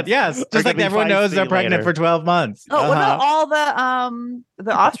knows that. Yes, just like everyone knows they're pregnant for 12 months. Oh, what about all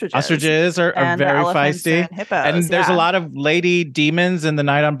the ostriches? Ostriches are very feisty, and hippos. And there's a lot of lady demons in The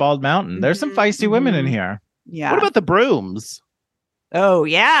Night on Bald Mountain. There's some feisty women in here. Yeah. What about the brooms? Oh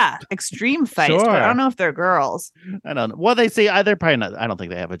yeah, extreme feist. Sure. But I don't know if they're girls. I don't know. Well, they see they're probably not. I don't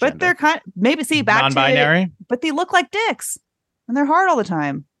think they have a gender. But they're maybe back non-binary. But they look like dicks, and they're hard all the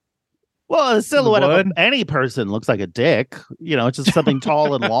time. Well, a silhouette of any person looks like a dick. It's just something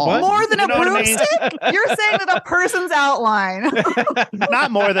tall and long. More than a broomstick? You're saying that a person's outline.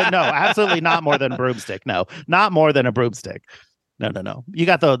 Absolutely not more than a broomstick. No, not more than a broomstick. No. You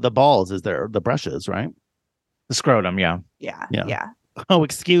got the balls. Is there the brushes, right? The scrotum, yeah. Oh,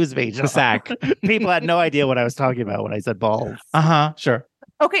 excuse me. The sack. People had no idea what I was talking about when I said balls. Sure.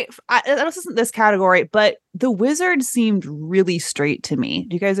 Okay, this isn't this category, but the wizard seemed really straight to me.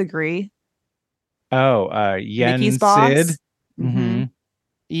 Do you guys agree? Oh, Yen Mickey's boss? Sid. Mm-hmm.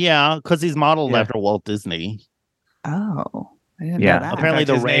 Yeah, because he's modeled after Walt Disney. Oh, I didn't know that. Apparently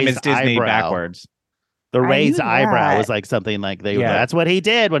the his name is Disney eyebrow. Backwards. The raised eyebrow was like something like that's what he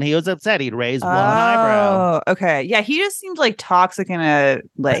did when he was upset. He'd raise one eyebrow. Oh, okay. Yeah, he just seemed like toxic in a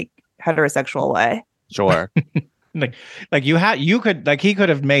like heterosexual way. Sure. he could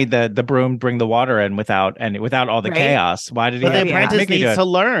have made the broom bring the water in without all the chaos. Why did he? But the apprentice needs to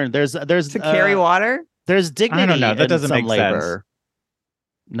learn. There's to carry water. There's dignity. I don't know. That doesn't make labor.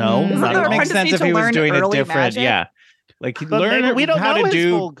 sense. No, it makes sense if he was doing it different. Magic? Yeah. We don't know how to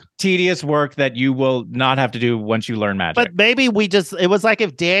do tedious work that you will not have to do once you learn magic. But maybe it was like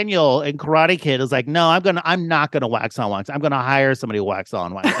if Daniel in Karate Kid was like, no, I'm not gonna wax on wax. I'm gonna hire somebody to wax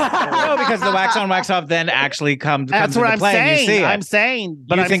on wax off. No, because the wax on wax off then actually comes That's what into I'm play. saying. You see it. I'm saying,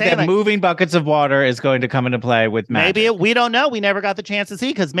 but you I'm think saying that moving buckets of water is going to come into play with magic? Maybe we don't know. We never got the chance to see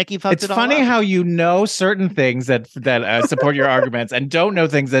because Mickey fucked it all up. It's funny how you know certain things that support your arguments and don't know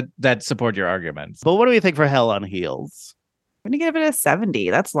things that support your arguments. But what do we think for Hell on Heels? I'm going to give it a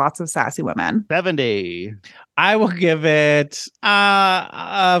 70. That's lots of sassy women. 70. I will give it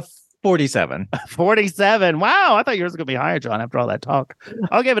 47. 47. Wow, I thought yours was going to be higher, John, after all that talk.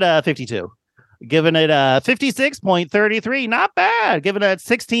 I'll give it a 52. Giving it a 56.33. Not bad. Giving it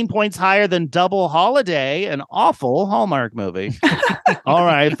 16 points higher than Double Holiday, an awful Hallmark movie. All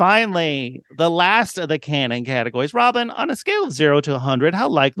right, finally, the last of the canon categories. Robin, on a scale of 0 to 100, how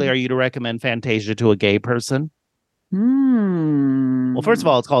likely are you to recommend Fantasia to a gay person? Well, first of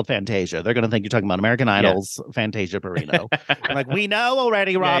all, it's called Fantasia. They're going to think you're talking about American Idol's Fantasia Barrino. Like, we know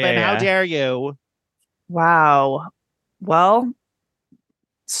already, Robin. How dare you? Wow. Well,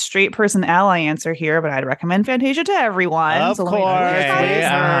 straight person ally answer here, but I'd recommend Fantasia to everyone. Of course. We've heard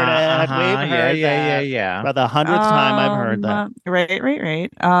that. Yeah. For the 100th time I've heard that. Right.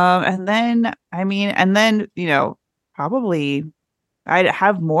 And then, you know, probably I'd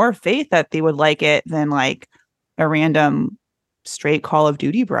have more faith that they would like it than like a random straight Call of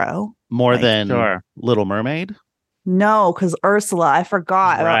Duty bro. More than Little Mermaid? No, because Ursula, I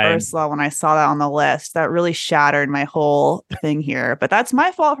forgot about Ursula when I saw that on the list. That really shattered my whole thing here. But that's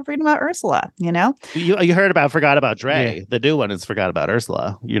my fault for forgetting about Ursula, you know? You forgot about Dre. Yeah. The new one is forgot about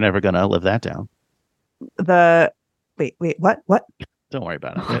Ursula. You're never going to live that down. Wait, what? Don't worry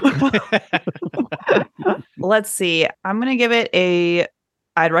about it. Let's see. I'm going to give it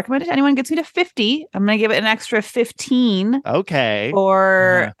I'd recommend it to anyone who gets me to 50. I'm going to give it an extra 15. Okay.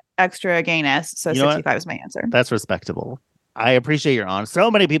 Or extra gayness. So 65 is my answer. That's respectable. I appreciate your honesty.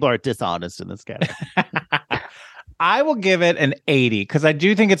 So many people are dishonest in this category. I will give it an 80 because I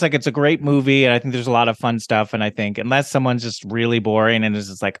do think it's a great movie and I think there's a lot of fun stuff. And I think unless someone's just really boring and is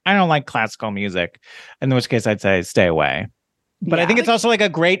just like, I don't like classical music, in which case I'd say stay away. But I think it's also like a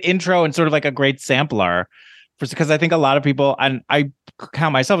great intro and sort of like a great sampler. Because I think a lot of people, and I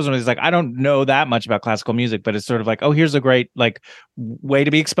count myself as one of these, like, I don't know that much about classical music, but it's sort of like, oh, here's a great like way to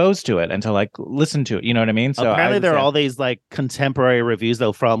be exposed to it and to like listen to it. You know what I mean? So apparently there are all these like contemporary reviews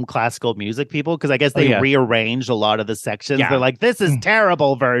though from classical music people, because I guess they rearranged a lot of the sections. Yeah. They're like, this is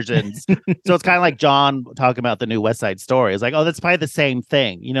terrible versions. So it's kind of like John talking about the new West Side Story. It's like, oh, that's probably the same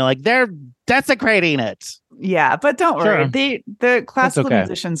thing. You know, like they're desecrating it. Yeah, but don't worry. The classical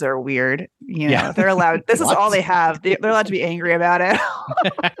musicians are weird. You know, they're allowed. This is all they have. They're allowed to be angry about it.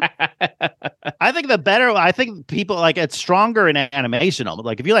 I think people like it's stronger in animation.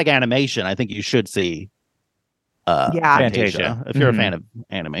 Like if you like animation, I think you should see Fantasia if you're a fan of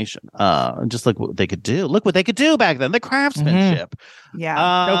animation. Just look what they could do. Look what they could do back then. The craftsmanship.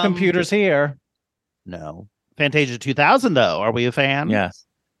 Yeah. No computers here. No. Fantasia 2000 though. Are we a fan?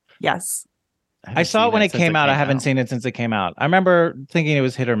 Yes. I saw it when it came out. I haven't seen it since it came out. I remember thinking it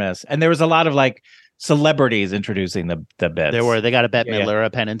was hit or miss. And there was a lot of like celebrities introducing the bits. They got a Bette Midler, a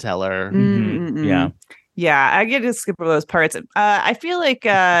Penn and Teller. Yeah, I get to skip over those parts. I feel like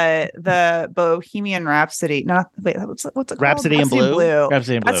the Bohemian Rhapsody. What's it called? Rhapsody in Blue.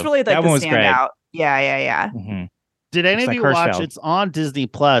 Rhapsody in Blue. That's really like the standout. Yeah. Mm-hmm. Did any of you watch? It's on Disney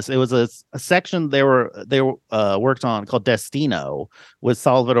Plus. It was a section they were worked on called Destino with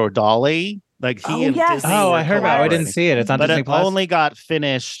Salvador Dali. Like he and Disney. Oh, I heard about it. I didn't see it. It's on Disney Plus. But it only got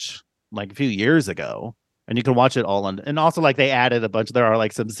finished like a few years ago. And you can watch it all and also like they added a bunch. There are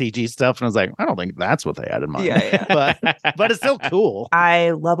like some CG stuff, and I was like, I don't think that's what they added. But it's still cool. I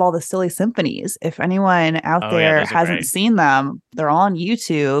love all the silly symphonies. If anyone out there hasn't seen them, they're all on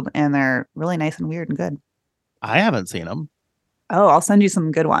YouTube and they're really nice and weird and good. I haven't seen them. Oh, I'll send you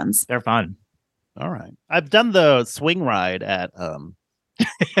some good ones. They're fun. All right, I've done the swing ride at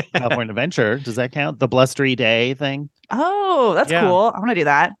California Adventure. Does that count? The blustery day thing. Oh, that's cool. I want to do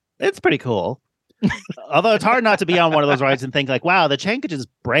that. It's pretty cool. Although it's hard not to be on one of those rides and think like, wow, the chain could just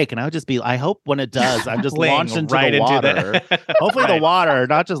break. And I would just be, I hope when it does, I'm just launched into the water. Hopefully the water,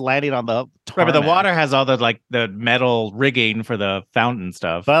 not just landing on the tarmac. Remember, the water has all the like the metal rigging for the fountain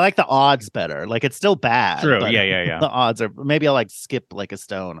stuff. But I like the odds better. Like it's still bad. True. Yeah. The odds are, maybe I'll like skip like a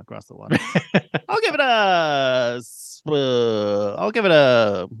stone across the water. I'll give it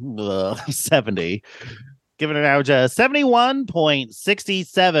a 70. Giving it out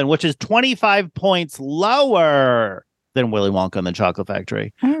 71.67, which is 25 points lower than Willy Wonka and the Chocolate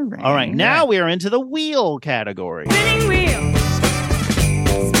Factory. All right. Now we are into the wheel category. Spinning wheel.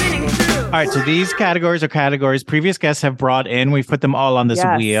 Spinning through. All right. So these categories are categories previous guests have brought in. We've put them all on this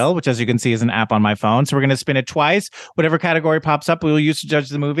wheel, which, as you can see, is an app on my phone. So we're going to spin it twice. Whatever category pops up, we will use to judge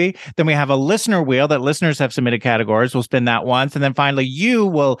the movie. Then we have a listener wheel that listeners have submitted categories. We'll spin that once. And then finally, you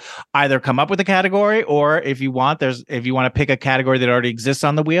will either come up with a category, or if you want to pick a category that already exists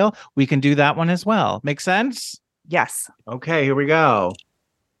on the wheel, we can do that one as well. Make sense? Yes. Okay, here we go.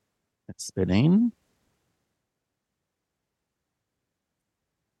 It's spinning.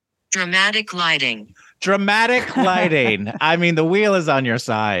 Dramatic lighting. Dramatic lighting. I mean, the wheel is on your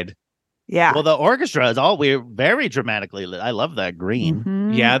side. Yeah. Well, the orchestra is all we're very dramatically lit. I love that green.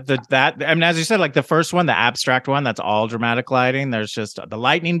 Mhm. Yeah, I mean, as you said, like the first one, the abstract one, that's all dramatic lighting. There's just the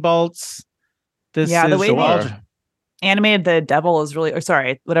lightning bolts. The way all, they animated the devil is really, or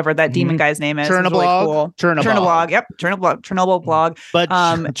sorry, whatever that demon guy's name is. Chernobyl. Really cool. Chernobyl. Yep. Chernobyl blog. But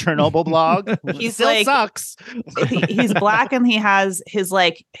Chernobyl blog He's still like- sucks. He's black and he has his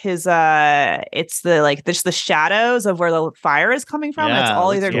it's just the shadows of where the fire is coming from. Yeah, It's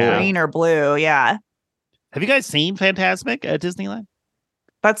all that's either cool. green or blue. Yeah. Have you guys seen Fantasmic at Disneyland?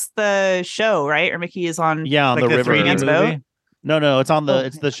 That's the show, right? Or Mickey is on. Yeah, on like the the river. 3D movie. No, it's on the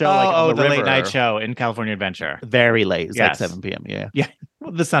show. On the river. late night show in California Adventure. Very late. It's like Yes. 7 p.m. Yeah,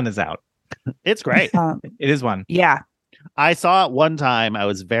 Well, the sun is out. it's great. It is one. Yeah. I saw it one time. I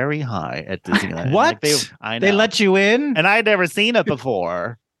was very high at Disneyland. What? I know. They let you in? And I'd never seen it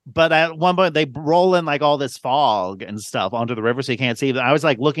before. But at one point, they roll in like all this fog and stuff onto the river, so you can't see. I was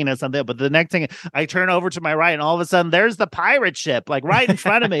like looking at something, but the next thing I turn over to my right, and all of a sudden, there's the pirate ship like right in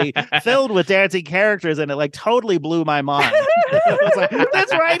front of me, filled with dancing characters, and it like totally blew my mind. I was like,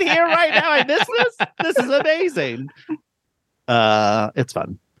 "That's right here, right now. I missed this. This is amazing." It's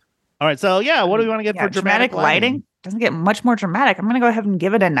fun. All right, so yeah, what do we want to get for dramatic lighting? Doesn't get much more dramatic. I'm gonna go ahead and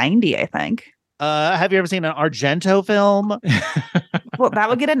give it a 90. I think. Have you ever seen an Argento film? Well, that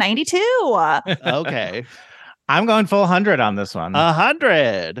would get a 92. Okay. I'm going full 100 on this one.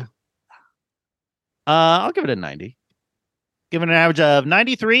 100. I'll give it a 90. Give it an average of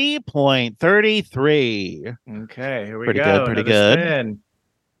 93.33. Okay, here we Pretty go. good, pretty Another good. spin.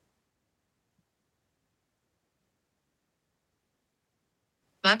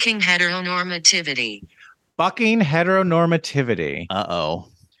 Bucking heteronormativity. Bucking heteronormativity. Uh-oh.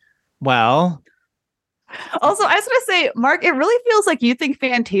 Well, Also, I was gonna say, Mark, it really feels like you think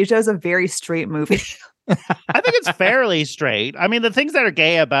Fantasia is a very straight movie. I think it's fairly straight. I mean, the things that are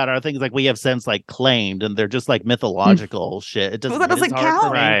gay about it are things like we have since like claimed, and they're just like mythological shit. It doesn't, Well, that it is doesn't hard for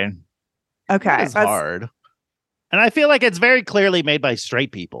count. me. right. Okay, It's hard. And I feel like it's very clearly made by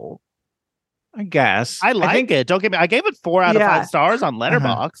straight people. I guess. I like it. Don't get me. I gave it 4 out of 5 stars on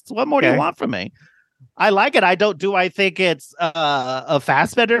Letterboxd. What more do you Okay. want from me? I like it. Do I think it's a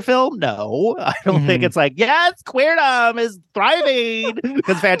Fassbender film? No, I don't think it's like, yes, queerdom is thriving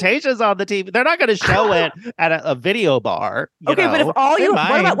because Fantasia's on the TV. They're not going to show it at a video bar. Okay, but if all they you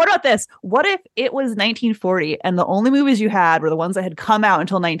might. what about this? What if it was 1940 and the only movies you had were the ones that had come out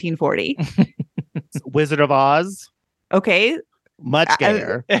until 1940? Wizard of Oz, Okay, much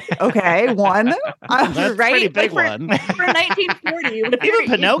gayer. okay, one, That's a right? pretty big Like one. for 1940. it was Even very-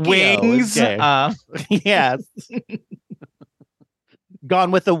 Pinocchio is Wings. gay. Yes.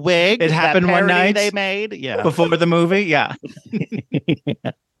 Gone with the Wig. It that happened one parody night they made. Yeah. before the movie. Yeah.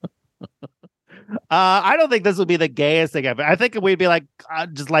 I don't think this would be the gayest thing ever. I think we'd be like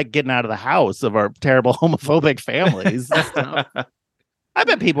just like getting out of the house of our terrible homophobic families. I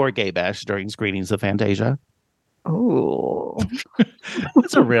bet people were gay bashed during screenings of Fantasia. Oh,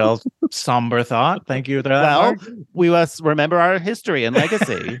 That's a real somber thought. Thank you for that. Well, Mark. we must remember our history and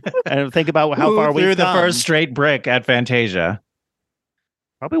legacy and think about how Who far threw we've the come. first straight brick at Fantasia.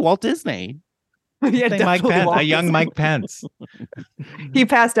 Probably Walt Disney. yeah, I think Mike definitely Pence, Walt a young Disney. Mike Pence. He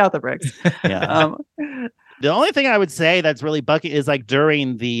passed out the bricks. Yeah. The only thing I would say that's really bucky is like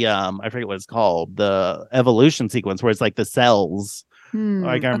during the I forget what it's called, the evolution sequence where it's like the cells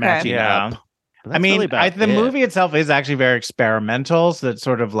like are matching Yeah. up. I mean, the movie itself is actually very experimental, so that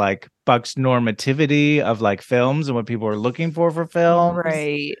sort of like bucks normativity of like films and what people are looking for films.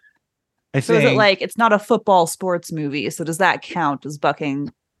 Right. I So is it think- like it's not a football sports movie? So does that count as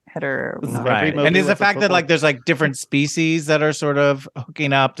bucking header? Right. And is the fact that like there's like different species that are sort of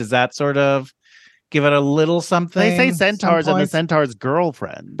hooking up, does that sort of give it a little something? They say centaurs some and the points? centaur's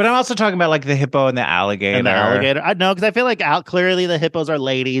girlfriend. But I'm also talking about like the hippo and the alligator. And the alligator. I know because I feel like clearly the hippos are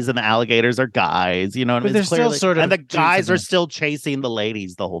ladies and the alligators are guys. You know, But it's they're still clearly, sort of and the guys choosing are it. still chasing the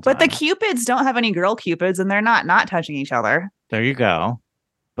ladies the whole time. But the cupids don't have any girl cupids, and they're not touching each other. There you go.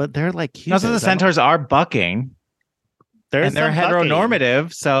 But they're like cute. Also, the centaurs are bucking. There's And they're some bucking.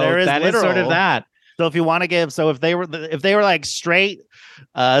 heteronormative, so There is that is sort literal. of that. So if you want to give, so if they were like straight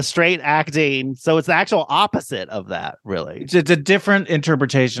acting, so it's the actual opposite of that, really. It's a different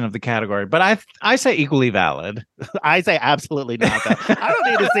interpretation of the category, but I say equally valid. I say absolutely not that. I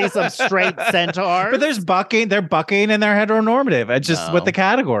don't need to see some straight centaur. But there's bucking, they're bucking and they're heteronormative. It's just what No. the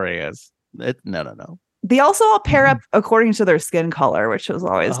category is. No. They also all pair up according to their skin color, which was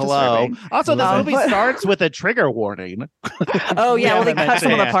always disturbing. Also, this movie starts with a trigger warning. Oh yeah, well they cut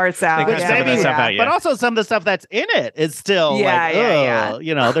some of the parts out. They cut some of the stuff out, But also some of the stuff that's in it is still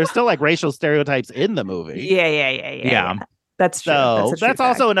you know, there's still like racial stereotypes in the movie. Yeah. That's true. So that's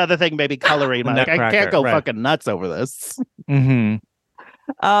also another thing, maybe coloring. Like, I can't go fucking nuts over this. Mm-hmm.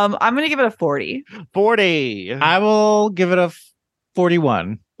 I'm gonna give it a 40. 40. I will give it a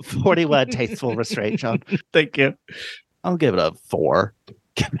 41. 41 tasteful restraint, John. Thank you. I'll give it a 4.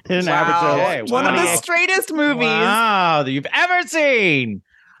 An average of one of the straightest movies that you've ever seen.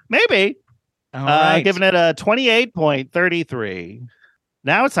 Maybe. All right. Giving it a 28.33.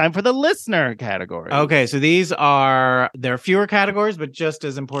 Now it's time for the listener category. Okay, so there are fewer categories, but just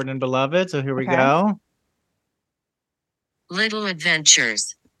as important and beloved. So here we go. Little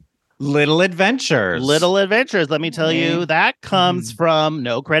Adventures. Little Adventures. Little Adventures. Let me tell you, that comes from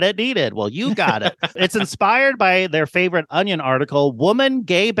No Credit Needed. Well, you got it. It's inspired by their favorite Onion article, Woman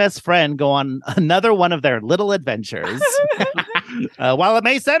Gay Best Friend Go on Another One of Their Little Adventures. While it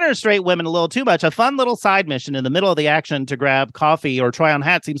may center straight women a little too much, a fun little side mission in the middle of the action to grab coffee or try on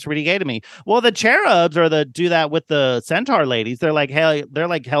hats seems pretty gay to me. Well, the cherubs do that with the centaur ladies. They're like, hey, they're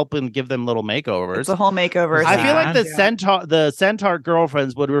like helping give them little makeovers. It's a whole makeover. I feel like the centaur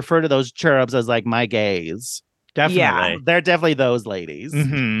girlfriends would refer to those cherubs as like my gays. Definitely. Yeah. They're definitely those ladies.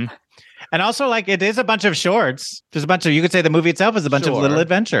 Mm-hmm. And also, like, it is a bunch of shorts. There's a bunch of, you could say the movie itself is a bunch of little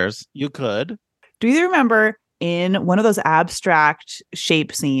adventures. You could. Do you remember in one of those abstract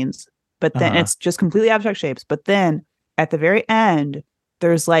shape scenes, but then it's just completely abstract shapes, but then at the very end,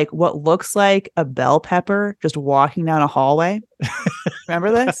 there's like what looks like a bell pepper just walking down a hallway.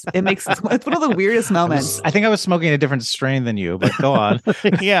 Remember this? It's one of the weirdest moments. I think I was smoking a different strain than you, but go on.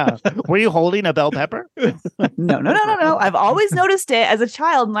 Yeah. Were you holding a bell pepper? No. I've always noticed it as a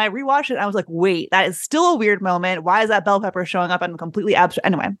child, and I rewatched it. And I was like, wait, that is still a weird moment. Why is that bell pepper showing up in completely abstract?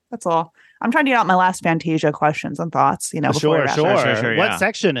 Anyway, that's all. I'm trying to get out my last Fantasia questions and thoughts, you know. Sure. Yeah. What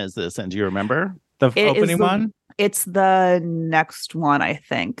section is this? And do you remember? The opening one? It's the next one, I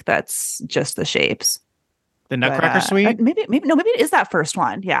think. That's just the shapes. The Nutcracker Suite? Maybe it is that first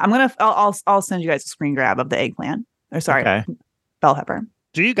one. Yeah, I'll send you guys a screen grab of the eggplant. Or sorry, bell pepper.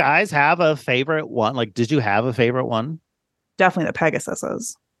 Do you guys have a favorite one? Like, did you have a favorite one? Definitely the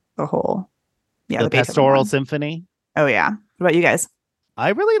Pegasuses. The whole, the Pastoral Symphony. Oh yeah. What about you guys?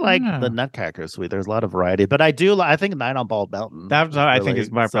 I really like the Nutcracker Suite. There's a lot of variety, but I think Night on Bald Mountain. I think is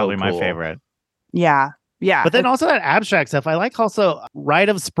probably my favorite. Yeah. Yeah. But then also that abstract stuff. I like also Rite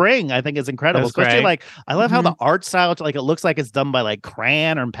of Spring, I think is incredible. Especially great. Like I love how the art style, like it looks like it's done by like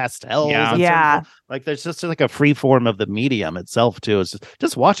crayon or pastels. Yeah. Like there's just like a free form of the medium itself too. It's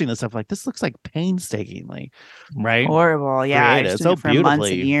just watching this stuff like this looks like painstakingly. Right. Horrible. Yeah. It's so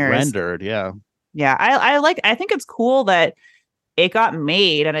beautifully rendered. Yeah. Yeah. I think it's cool that it got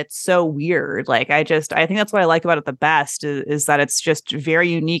made and it's so weird. Like I think that's what I like about it the best is that it's just very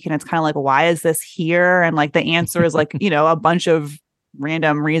unique and it's kind of like, why is this here? And like the answer is like, a bunch of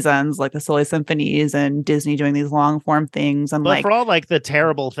random reasons, like the Silly Symphonies and Disney doing these long form things. And but for all like the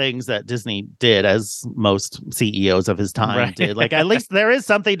terrible things that Disney did, as most CEOs of his time did, like at least there is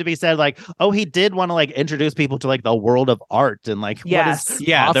something to be said. Like, oh, he did want to like introduce people to like the world of art and like there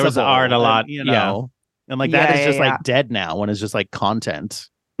was art a lot, you know. And like that is just like dead now when it's just like content.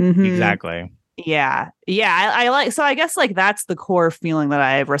 Mm-hmm. Exactly. Yeah. I like, so I guess like that's the core feeling that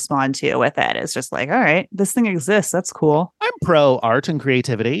I respond to with it. It's just like, all right, this thing exists. That's cool. I'm pro art and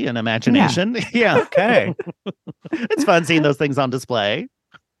creativity and imagination. Yeah. Okay. It's fun seeing those things on display.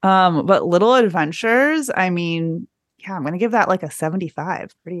 But Little Adventures, I mean, I'm going to give that like a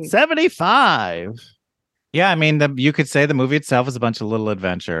 75. 75. Yeah. I mean, you could say the movie itself is a bunch of little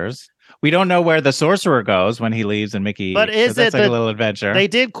adventures. We don't know where the sorcerer goes when he leaves and Mickey. But is it like a little adventure? They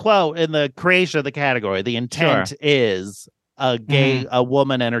did quote in the creation of the category. The intent is a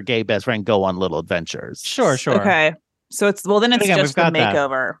woman and her gay best friend go on little adventures. Sure. Okay. So it's then it's just the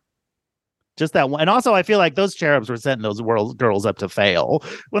makeover. Just that one. And also I feel like those cherubs were setting those girls up to fail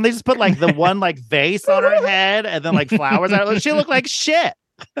when they just put like the one like vase on her head and then like flowers out. She looked like shit.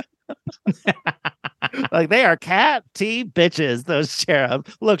 Like they are cat tea bitches, those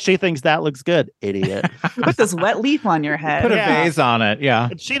cherubs. Look, she thinks that looks good, idiot. Put this wet leaf on your head. Put a vase on it. Yeah.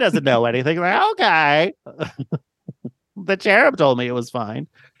 And she doesn't know anything. Like, okay. The cherub told me it was fine.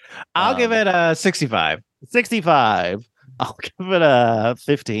 I'll give it a 65. 65. I'll give it a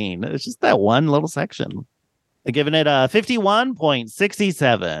 15. It's just that one little section. I'm giving it a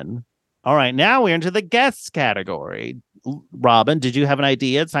 51.67. All right, now we're into the guests category. Robin, did you have an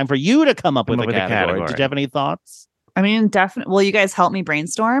idea? It's time for you to come up with a category. Did you have any thoughts? I mean, definitely. Will you guys help me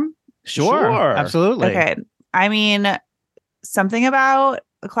brainstorm? Sure. Absolutely. Okay. I mean, something about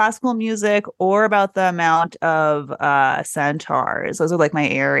classical music or about the amount of centaurs. Those are like my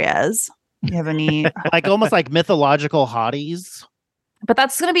areas. You have any like almost like mythological hotties? But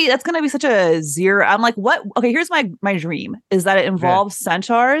that's gonna be such a zero. I'm like, what? Okay, here's my dream is that it involves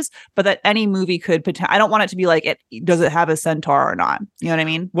centaurs, but that any movie could I don't want it to be like does it have a centaur or not? You know what I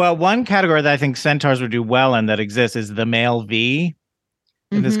mean? Well, one category that I think centaurs would do well in that exists is the male V.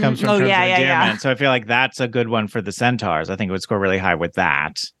 And this comes from Terms of Endearment. So I feel like that's a good one for the centaurs. I think it would score really high with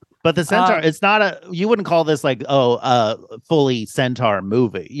that. But the centaur, it's not you wouldn't call this like, fully centaur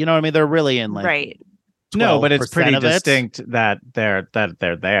movie. You know what I mean? They're really in like right. No, but it's pretty distinct that they're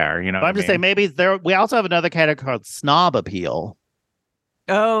there. You know, but I'm just saying maybe we also have another category called snob appeal.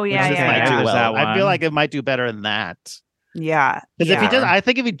 Oh yeah, I feel like it might do better than that. Yeah, because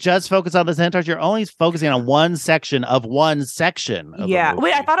if you just focus on the centaurs, you're only focusing on one section of one section. Yeah,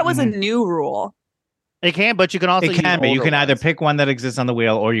 wait, I thought it was a new rule. It can, but you can also. It can be. You can either pick one that exists on the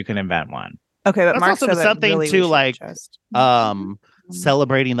wheel, or you can invent one. Okay, but Mark also something really to like,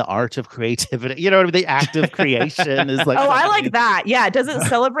 celebrating the art of creativity. You know what I mean? The act of creation is like. Oh, I like that. Yeah, does it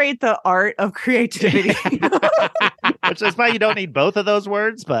celebrate the art of creativity? Which is why you don't need both of those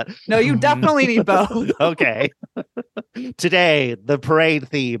words, but no, you definitely need both. Okay. Today, the parade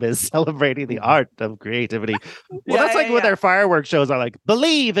theme is celebrating the art of creativity. Well, that's like what their fireworks shows are like.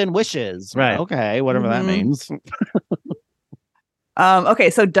 Believe in wishes, right? Okay, whatever that means. Okay,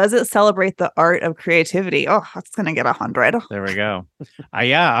 so does it celebrate the art of creativity? Oh, that's gonna get 100. There we go.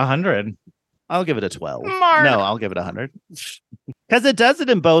 100. I'll give it a 12. Mark. No, I'll give it 100 because it does it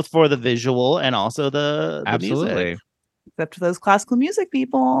in both for the visual and also the absolutely. Music. Except for those classical music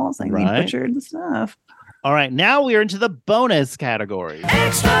people, it's like they butchered the stuff. All right, now we are into the bonus category.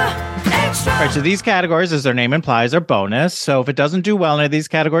 Extra. All right, so these categories, as their name implies, are bonus. So if it doesn't do well in any of these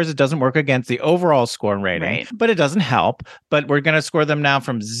categories, it doesn't work against the overall score and rating, but it doesn't help. But we're going to score them now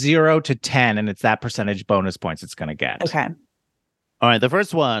from 0 to 10, and it's that percentage bonus points it's going to get. Okay. All right, the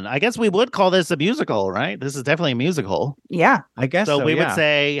first one. I guess we would call this a musical, right? This is definitely a musical. Yeah. I guess so. We would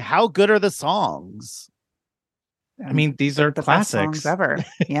say, how good are the songs? I mean, these are the classics best songs ever.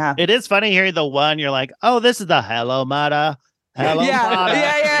 Yeah. It is funny hearing the one you're like, oh, this is the Hello Mata. Hello Mata.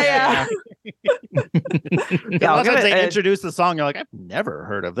 Yeah. Sometimes they introduce the song, you're like, I've never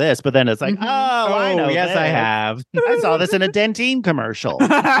heard of this. But then it's like, I know yes, this. I have. I saw this in a Dentine commercial.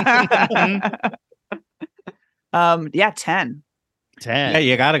 10. 10. Yeah,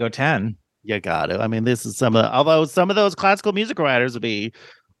 you got to go 10. You got to. I mean, this is although some of those classical music writers would be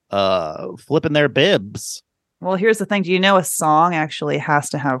flipping their bibs. Well, here's the thing. Do you know a song actually has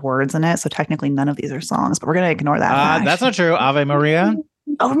to have words in it? So technically none of these are songs, but we're going to ignore that. That's not true. Ave Maria.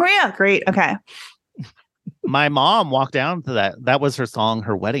 Ave Maria. Great. Okay. My mom walked down to that. That was her song,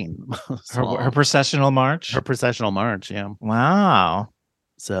 her wedding song. Her processional march. Her processional march, yeah. Wow.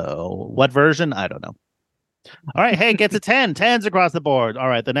 So what version? I don't know. All right. Hey, it gets a 10. 10s across the board. All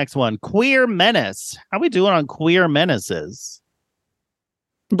right. The next one, Queer Menace. How we doing on Queer Menaces?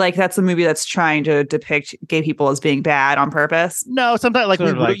 Like that's a movie that's trying to depict gay people as being bad on purpose. No, sometimes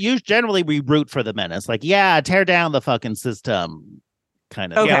generally we root for the menace. Like, yeah, tear down the fucking system.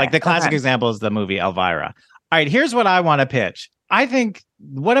 Kind of. Okay. Yeah, like the classic example is the movie Elvira. All right, here's what I want to pitch. I think,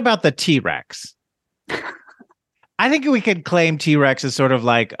 what about the T-Rex? I think we could claim T-Rex as sort of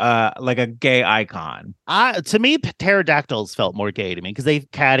like a gay icon. To me, pterodactyls felt more gay to me because they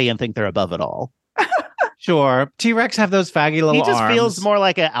catty and think they're above it all. Sure. T-Rex have those faggy little arms. He just feels more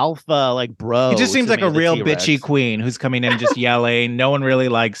like an alpha, like bro. He just seems like a real T-Rex. Bitchy queen who's coming in and just yelling. No one really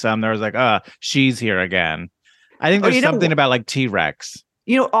likes him. There's like, she's here again. I think there's something about like T-Rex.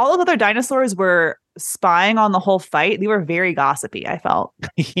 You know, all of the other dinosaurs were spying on the whole fight. They were very gossipy, I felt.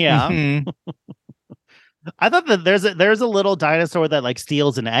 Yeah. Mm-hmm. I thought that there's a little dinosaur that like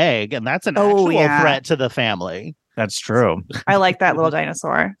steals an egg, and that's an actual threat to the family. That's true. I like that little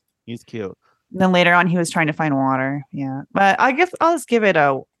dinosaur. He's cute. And then later on, he was trying to find water. Yeah, but I'll just give it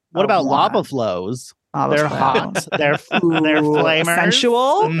a. What about lava flows? They're hot. They're flamers.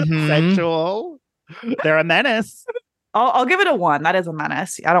 Sensual. Mm-hmm. Sensual. They're a menace. I'll give it a 1. That is a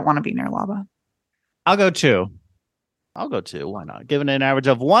menace. I don't want to be near lava. I'll go 2. I'll go 2. Why not? Giving it an average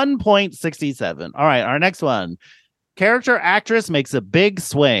of 1.67. All right, our next one. Character actress makes a big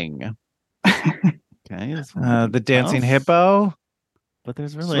swing. Okay. The dancing hippo. But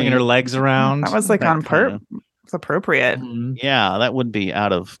there's really swinging her legs around. That was like on purpose. It's appropriate. Yeah, that wouldn't be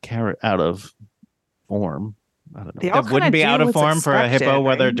out of form. I don't know. That wouldn't be out of form for a hippo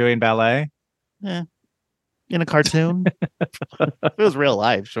while they're doing ballet. Yeah, in a cartoon. If it was real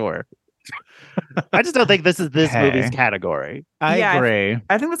life, sure. I just don't think this is this Okay. movie's category. I Yeah, agree.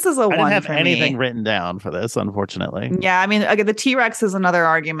 I think this is a I one didn't have for anything me. written down for this, unfortunately. Yeah, I mean, again, the T-Rex is another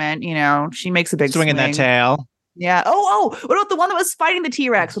argument. You know, she makes a big Swinging that swing. tail. Yeah. Oh, what about the one that was fighting the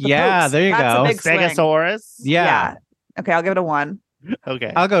T-Rex with the Yeah, pokes? there you That's go. a big swing. Stegosaurus. Yeah. Okay, I'll give it a 1.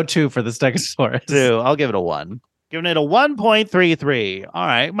 Okay. I'll go 2 for the Stegosaurus. 2. I'll give it a 1. Giving it a 1.33. All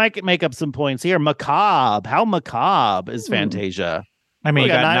right. Might make up some points here. Macabre. How macabre is Fantasia? I mean, We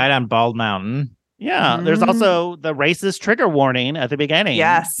you got got nine- Night on Bald Mountain. Yeah. There's Mhm. also the racist trigger warning at the beginning.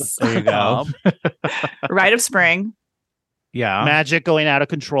 Yes. There you go. Rite of Spring. Yeah. Magic going out of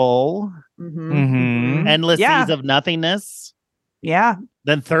control. Mm-hmm. Mhm. Endless Yeah. seas of nothingness. Yeah.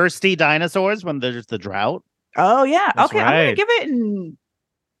 Then thirsty dinosaurs when there's the drought. Oh, yeah. That's Okay, I'm gonna right. give it.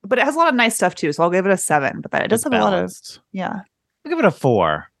 But it has a lot of nice stuff too, so I'll give it a 7. But it does It's have a lot of balanced. yeah. I'll give it a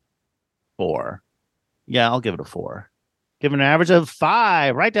 4. 4. Yeah, I'll give it a 4. Give it an average of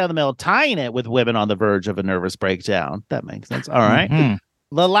 5, right down the middle, tying it with women on the verge of a nervous breakdown. That makes sense. All right. Mhm.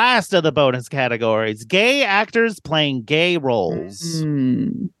 The last of the bonus categories: gay actors playing gay roles.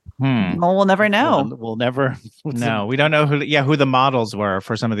 Well, we'll never know. We'll never. No, we don't know who the models were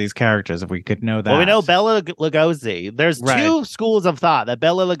for some of these characters. If we could know that. Well, we know Bela Lugosi. There's Right. 2 schools of thought that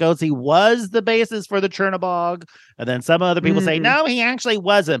Bela Lugosi was the basis for the Chernobog, and then some other people say no, he actually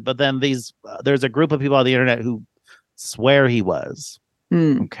wasn't. But then there's a group of people on the internet who swear he was.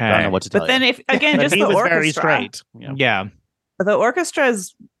 Hmm. Okay. I don't know what to tell But then, you. if again, But just he the was orchestra. very straight. Yeah. Yeah. The orchestra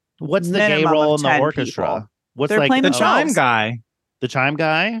is What's the gay minimum role of in the 10 orchestra? people. What's They're like playing The themselves. chime guy. the chime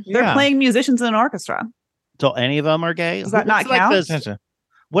guy? They're Yeah. playing musicians in an orchestra. So any of them are gay? Does that not What's like count? this-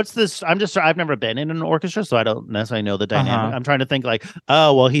 What's this? I've never been in an orchestra, so I don't necessarily know the dynamic. Uh-huh. I'm trying to think like,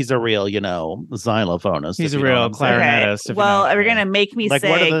 oh, well, he's a real, xylophonist. He's if a you know real what I'm saying. clarinetist. if you know Well, what I are we mean. gonna make me Like,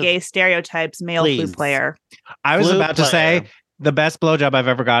 what are say the- gay stereotypes? Male Please. flute player. I was Flute about to say player. the best blowjob I've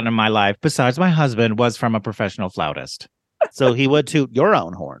ever gotten in my life, besides my husband, was from a professional flautist. So he would toot your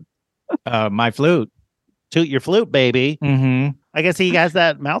own horn. My flute. Toot your flute, baby. Mm-hmm. I guess he has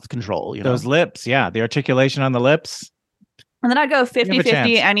that mouth control, Those lips, yeah. The articulation on the lips. And then I'd go You have a 50-50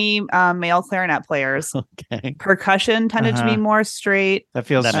 chance. any male clarinet players. Okay. Percussion tended to be Uh-huh. more straight. That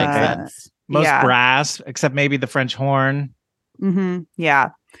feels That makes Uh, sense. most yeah. brass, except maybe the French horn. Yeah.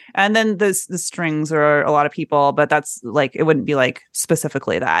 And then the strings are a lot of people, but that's like, it wouldn't be like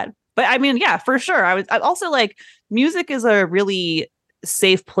specifically that. But I mean, yeah, for sure. I also like music is a really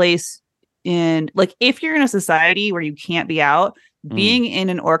safe place in like, if you're in a society where you can't be out, being in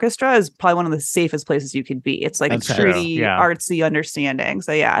an orchestra is probably one of the safest places you could be. It's like That's a true. pretty Yeah. artsy understanding.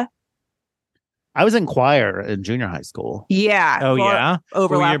 So yeah. I was in choir in junior high school. Yeah. Oh, well, yeah?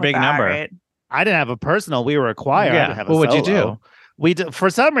 Overlap your with big that, number? right? I didn't have a personal. We were a choir. I Yeah. didn't have a What would you solo. do? We did, for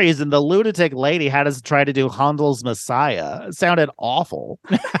some reason, the lunatic lady had us try to do Handel's Messiah. It sounded awful.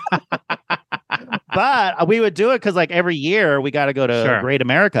 But we would do it because like every year we got to go to Sure. Great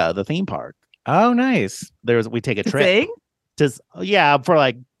America, the theme park. Oh, nice. We take a To trip. sing? Yeah, for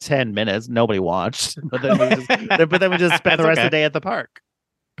like 10 minutes. Nobody watched. But then we just spent the That's rest of okay. the day at the park.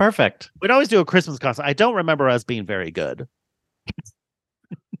 Perfect. We'd always do a Christmas concert. I don't remember us being very good.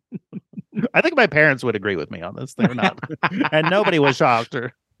 I think my parents would agree with me on this. They were not. And nobody was shocked.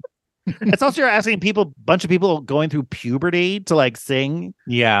 It's also you're asking bunch of people going through puberty to like sing.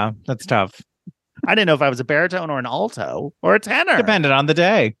 Yeah, that's tough. I didn't know if I was a baritone or an alto or a tenor. Depended on the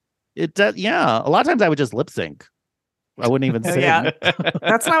day. It does. Yeah. A lot of times I would just lip sync. I wouldn't even Oh, sing. yeah.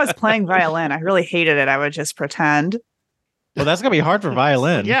 That's when I was playing violin. I really hated it. I would just pretend. Well, that's gonna be hard for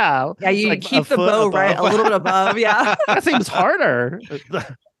violin. Yeah. Yeah, you Like keep a the foot bow right a above. little bit above. Yeah. That seems harder.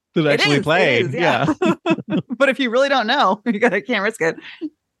 To actually is, play. it is, yeah. But if you really don't know, can't risk it.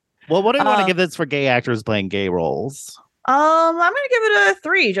 Well, what do you want to Um, give this for gay actors playing gay roles? I'm gonna give it a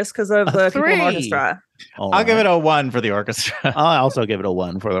 3 just because of the people in the 3. orchestra. I'll give it a 1 for the orchestra. I'll also give it a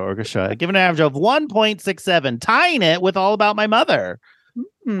 1 for the orchestra. Give it an average of 1.67, tying it with All About My Mother.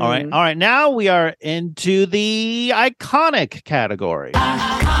 All right. All right. Now we are into the iconic category.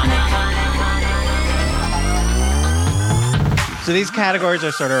 So these categories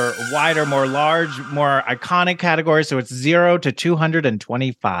are sort of wider, more large, more iconic categories. So it's 0 to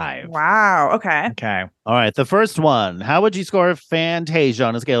 225. Wow. Okay. Okay. All right. The first one. How would you score Fantasia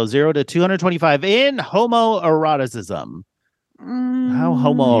on a scale of 0 to 225 in homoeroticism? How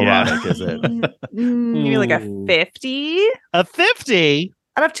homoerotic is it? Maybe like a Ooh. 50 A 50?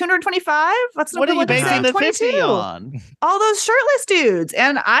 out of 225. That's What are you equivalent to basing the 50 22. on? All those shirtless dudes,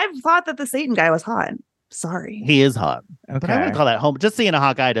 and I've thought that the Satan guy was hot. Sorry, He is hot. But I Okay. wouldn't call that home. Just seeing a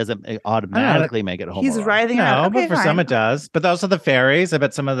hot guy doesn't automatically make it homoerotic. he's writhing No, around. but Okay, for fine. some it does. But also the fairies. I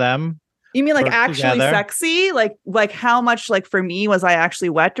bet some of them. You mean like work actually together. sexy? Like how much like for me was I actually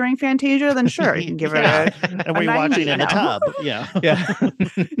wet during Fantasia? Then sure, you can give it a. And were you 90, watching in the no. tub? Yeah. Yeah.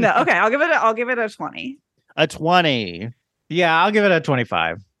 No, okay, I'll give it a 20. A 20. Yeah, I'll give it a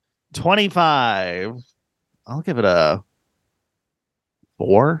 25. 25. I'll give it a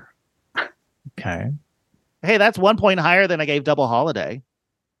 4. Okay. Hey, that's 1 point higher than I gave Double Holiday.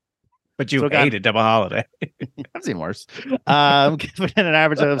 But you So got- hated Double Holiday. I've seen worse. Giving it an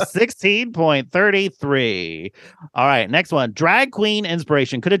average of 16.33. All right, next one. Drag queen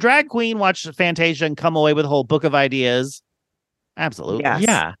inspiration. Could a drag queen watch Fantasia and come away with a whole book of ideas? Absolutely. Yes.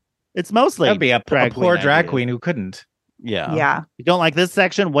 Yeah. It's mostly That'd be a poor drag ideas. queen who couldn't. Yeah. Yeah. You don't like this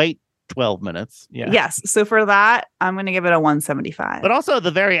section? Wait 12 minutes. Yeah. Yes. So for that, I'm going to give it a 175. But also the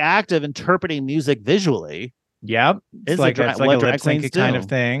very act of interpreting music visually. Yep. Is It's like a a what drag lip sync queens kind do. of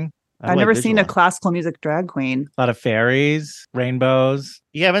thing. I've never seen a classical music drag queen. A lot of fairies, rainbows.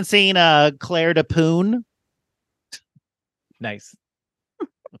 You haven't seen Claire de Poon? Nice.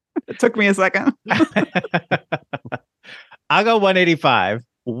 It took me a second. I'll go 185.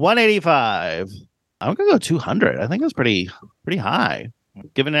 185. I'm gonna go 200. I think that's pretty high.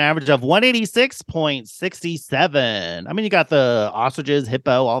 Given an average of 186.67. I mean, you got the ostriches,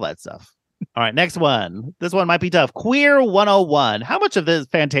 hippo, all that stuff. All right, next one. This one might be tough. Queer 101. How much of this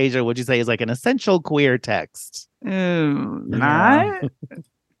Fantasia would you say is like an essential queer text? Not.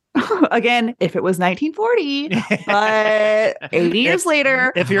 Again, if it was 1940, but 80 years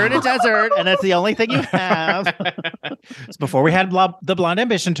later. If you're in a desert and that's the only thing you have. It's before we had the Blonde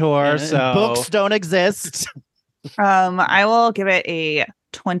Ambition tour, so Books don't exist. I will give it a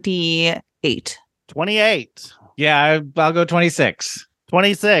 28. 28. Yeah, I'll go 26.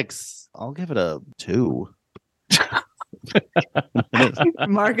 26. I'll give it a 2.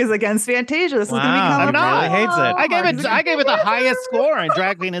 Mark is against Fantasia. This is going to Wow, become he a really problem. hates it. I gave it the highest score in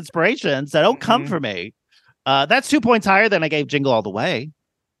drag queen inspiration, so don't come for me. That's 2 points higher than I gave Jingle All the Way.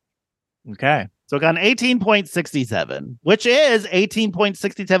 Okay. So it got an 18.67, which is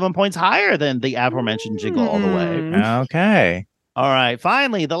 18.67 points higher than the aforementioned Jingle All the Way. Okay. All right.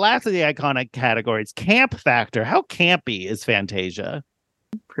 Finally, the last of the iconic categories, camp factor. How campy is Fantasia?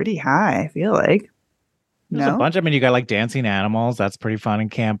 Pretty high, I feel like. There's a bunch. I mean, you got like dancing animals. That's pretty fun and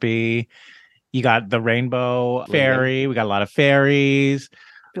campy. You got the rainbow fairy. We got a lot of fairies.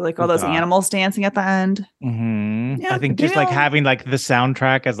 I feel like all those animals dancing at the end. Mm-hmm. Yeah, I think just like having like the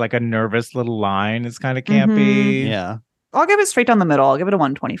soundtrack as like a nervous little line is kind of campy. Yeah. I'll give it straight down the middle. I'll give it a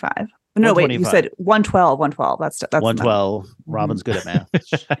 125. No, wait, you 125. said 112. 112. That's 112. Robin's good at math.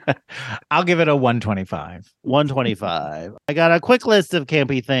 I'll give it a 125. 125. I got a quick list of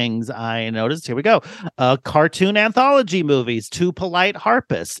campy things I noticed. Here we go. Cartoon anthology movies, Two Polite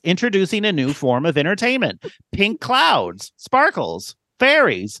Harpists, introducing a new form of entertainment. Pink clouds, sparkles,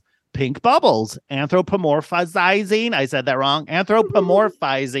 fairies, pink bubbles, anthropomorphizing, I said that wrong,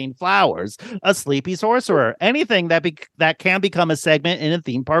 anthropomorphizing flowers, a sleepy sorcerer, anything that can become a segment in a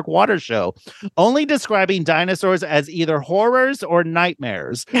theme park water show, only describing dinosaurs as either horrors or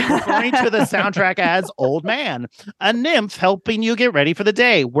nightmares, referring to the soundtrack as Old Man, a nymph helping you get ready for the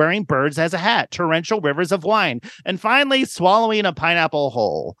day, wearing birds as a hat, torrential rivers of wine, and finally swallowing a pineapple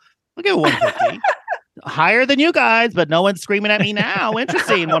whole. Look at 150. Higher than you guys, but no one's screaming at me now.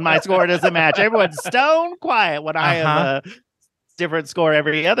 Interesting when my score doesn't match. Everyone's stone quiet when I have a different score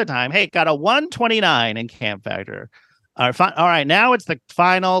every other time. Hey, got a 129 in camp factor. All right, now it's the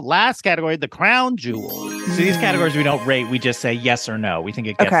last category, the crown jewel. So these categories we don't rate, we just say yes or no. We think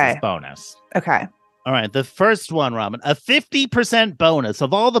it gets this bonus. Okay. All right, the first one, Robin, a 50% bonus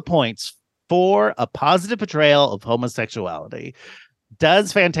of all the points for a positive portrayal of homosexuality.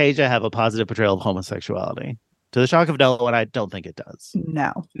 Does Fantasia have a positive portrayal of homosexuality? To the shock of no one, I don't think it does.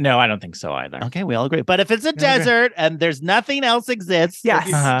 No. No, I don't think so either. Okay, we all agree. But if it's a desert and there's nothing else exists, yes.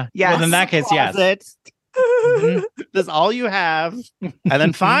 Yes. Well, in that case, yes. That's all you have. And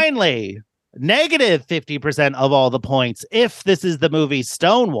then finally, negative 50% of all the points if this is the movie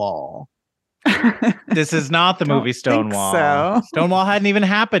Stonewall. This is not the movie Stonewall. So. Stonewall hadn't even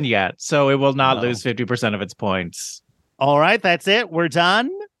happened yet, so it will not lose 50% of its points. All right, that's it. We're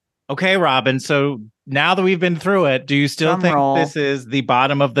done. Okay, Robin. So now that we've been through it, do you still think this is the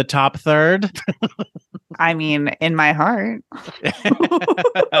bottom of the top third? I mean, in my heart.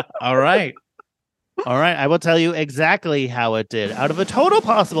 All right. All right, I will tell you exactly how it did. Out of a total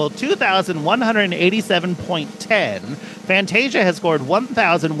possible 2,187.10, Fantasia has scored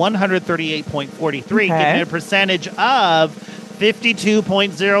 1,138.43, giving it a percentage of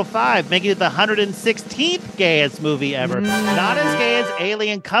 52.05, making it the 116th gayest movie ever. Not as gay as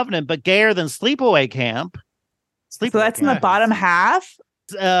Alien Covenant, but gayer than Sleepaway Camp. So that's in the bottom half?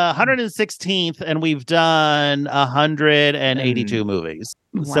 116th, and we've done 182 movies.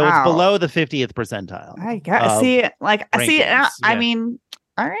 Wow. So it's below the 50th percentile. I guess. I mean,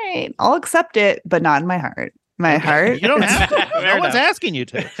 all right, I'll accept it, but not in my heart. My heart. You don't have to. No one's asking you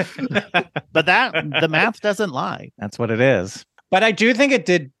to. But the math doesn't lie. That's what it is. But I do think it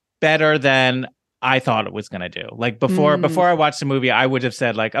did better than I thought it was going to do. Like before I watched the movie, I would have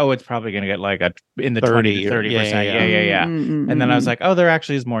said like, oh, it's probably going to get like in the 20 to 30%. Yeah. And then I was like, oh, there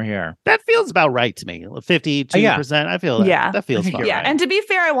actually is more here. That feels about right to me. 52%. I feel that feels about yeah. right. And to be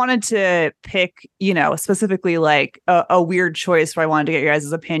fair, I wanted to pick, specifically like a weird choice where I wanted to get your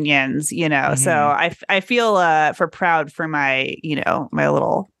guys' opinions, So I feel for proud for my,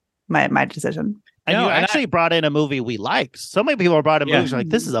 my decision. And you actually brought in a movie we liked. So many people brought in movies like,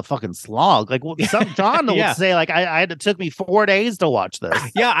 this is a fucking slog. Like John would say, like, it took me 4 days to watch this.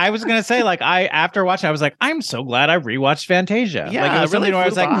 Yeah, I was gonna say, like, after watching, I was like, I'm so glad I rewatched Fantasia. Yeah, like, it was something where I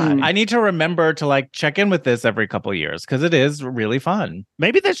was like, by. I need to remember to like check in with this every couple of years because it is really fun.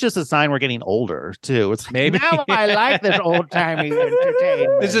 Maybe that's just a sign we're getting older too. It's maybe now I like this old timey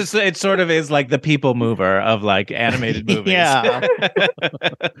entertainment. It sort of is like the people mover of like animated movies. Yeah,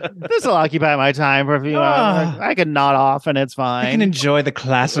 this will occupy my time for a few hours. I can nod off and it's fine. I can enjoy the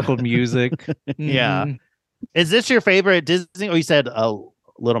classical music. Yeah. Is this your favorite Disney? Oh, you said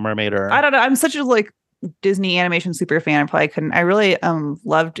Little Mermaid or I don't know. I'm such a like Disney animation super fan. I really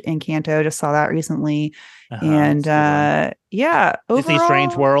loved Encanto. Just saw that recently. And yeah, Disney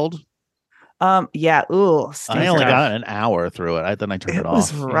Strange World. Yeah. Ooh, I only got an hour through it. Then I turned it off. It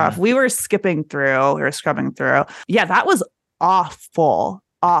was rough. We were scrubbing through. Yeah, that was awful.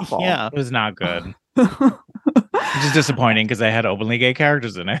 Yeah, it was not good. Which is disappointing because they had openly gay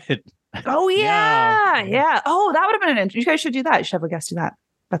characters in it. Oh yeah. Oh, that would have been you guys should do that. You should have a guest do that.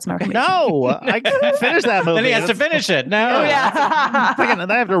 That's my recommendation. No, I can't finish that movie. Then he has to finish it. No. Oh, yeah. And then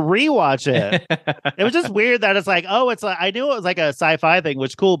I have to rewatch it. It was just weird that it's like, it's like, I knew it was like a sci-fi thing,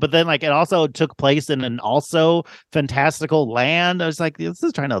 which cool, but then like it also took place in an also fantastical land. I was like, this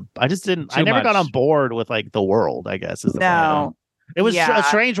is trying to. I never got on board with like the world. I guess is the problem. It was a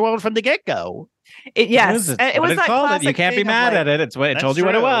strange world from the get-go. Yes, it was that classic. You can't be mad at it. It's what it told you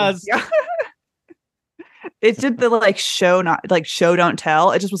what it was. Yeah. It did the like show don't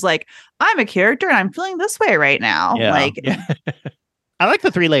tell. It just was like, I'm a character and I'm feeling this way right now. Yeah. Like, I like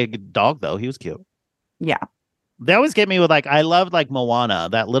the 3-legged dog though. He was cute. Yeah. They always get me with like, I loved like Moana.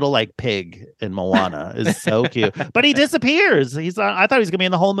 That little like pig in Moana is so cute. But he disappears. I thought he was gonna be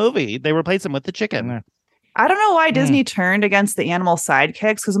in the whole movie. They replaced him with the chicken. I don't know why Disney turned against the animal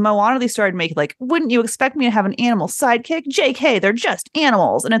sidekicks, because Moana, they started making like, wouldn't you expect me to have an animal sidekick? JK, they're just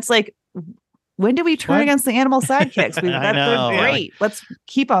animals. And it's like, when do we turn against the animal sidekicks? They're great. Let's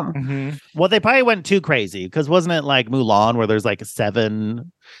keep them. Mm-hmm. Well, they probably went too crazy because wasn't it like Mulan where there's like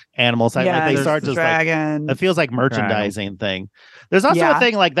 7 animal sidekicks? Yeah, like they start the just dragon. It feels like merchandising thing. There's also a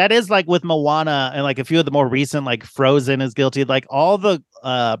thing like that is like with Moana and like a few of the more recent like Frozen is guilty. Like all the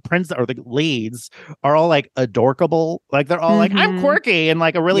prince or the leads are all like adorkable. Like they're all like, I'm quirky in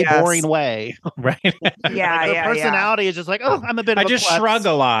like a really boring way. Right. Yeah. Like, the personality is just like, I'm a bit of I just shrug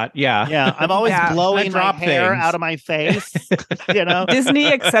a lot. Yeah. Yeah. I'm always blowing my hair out of my face. Disney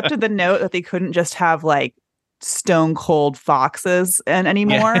accepted the note that they couldn't just have like stone cold foxes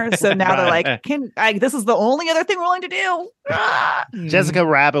anymore. So now they're like, this is the only other thing we're willing to do. Jessica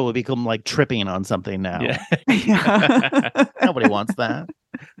Rabbit will become like tripping on something now. Yeah. Nobody wants that.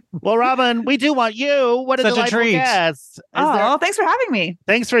 Well, Robin, we do want you. What a Such a delightful treat. guest. Thanks for having me.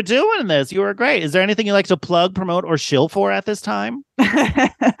 Thanks for doing this. You were great. Is there anything you like to plug, promote, or shill for at this time?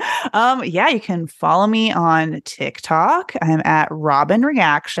 Yeah, you can follow me on TikTok. I'm at Robin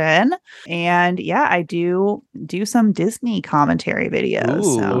Reaction. And yeah, I do some Disney commentary videos.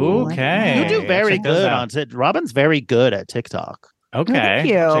 Ooh, okay. You do very good on TikTok. Robin's very good at TikTok. Okay. Thank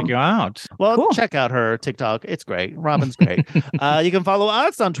you. Check you out. Well, Cool. check out her TikTok. It's great. Robin's great. You can follow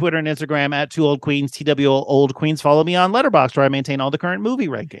us on Twitter and Instagram at 2 Old Queens, TWO Old Queens. Follow me on Letterboxd, where I maintain all the current movie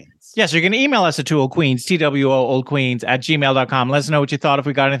rankings. Yes, you can email us at 2oldqueens, TWO oldqueens@gmail.com. Let us know what you thought if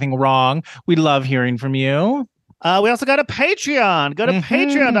we got anything wrong. We love hearing from you. We also got a Patreon. Go to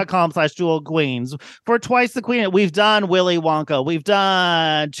patreon.com/2oldqueens for Twice the Queen. We've done Willy Wonka. We've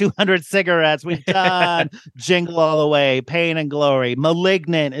done 200 Cigarettes. We've done Jingle All the Way, Pain and Glory.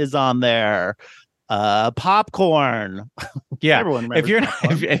 Malignant is on there. Popcorn. Yeah. Everyone if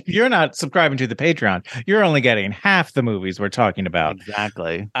remembers if you're not subscribing to the Patreon, you're only getting half the movies we're talking about.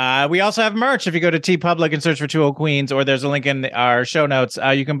 Exactly. We also have merch. If you go to TeePublic and search for 2 Old Queens, or there's a link in our show notes,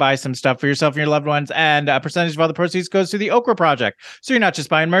 you can buy some stuff for yourself and your loved ones, and a percentage of all the proceeds goes to the Okra Project. So you're not just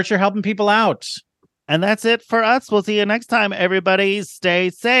buying merch, you're helping people out. And that's it for us. We'll see you next time. Everybody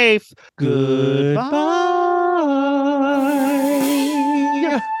stay safe. Goodbye.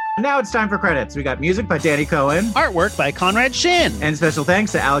 Now it's time for credits. We got music by Danny Cohen. Artwork by Conrad Shin. And special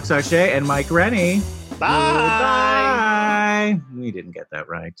thanks to Alex Arche and Mike Rennie. Bye. Goodbye. We didn't get that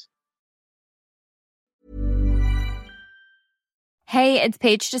right. Hey, it's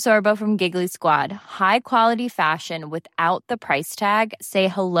Paige DeSorbo from Giggly Squad. High quality fashion without the price tag. Say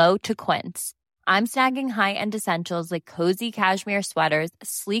hello to Quince. I'm snagging high-end essentials like cozy cashmere sweaters,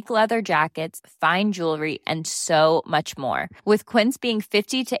 sleek leather jackets, fine jewelry, and so much more. With Quince being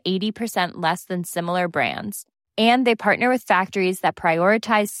 50 to 80% less than similar brands. And they partner with factories that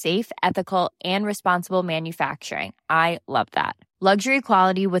prioritize safe, ethical, and responsible manufacturing. I love that. Luxury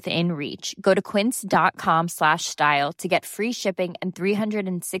quality within reach. Go to quince.com/style to get free shipping and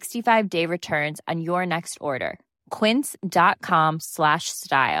 365-day returns on your next order.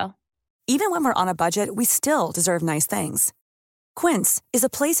 Quince.com/style. Even when we're on a budget, we still deserve nice things. Quince is a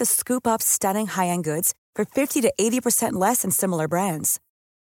place to scoop up stunning high-end goods for 50 to 80% less than similar brands.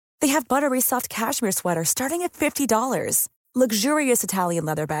 They have buttery soft cashmere sweaters starting at $50, luxurious Italian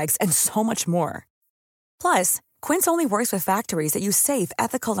leather bags, and so much more. Plus, Quince only works with factories that use safe,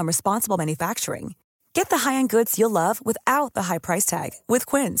 ethical, and responsible manufacturing. Get the high-end goods you'll love without the high price tag with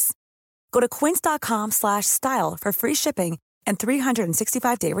Quince. Go to quince.com/style for free shipping and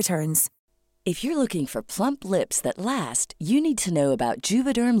 365-day returns. If you're looking for plump lips that last, you need to know about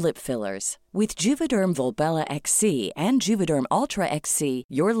Juvederm lip fillers. With Juvederm Volbella XC and Juvederm Ultra XC,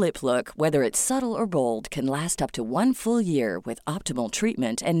 your lip look, whether it's subtle or bold, can last up to 1 full year with optimal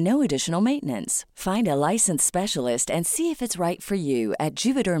treatment and no additional maintenance. Find a licensed specialist and see if it's right for you at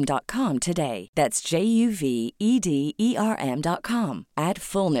Juvederm.com today. That's JUVEDERM.com. Add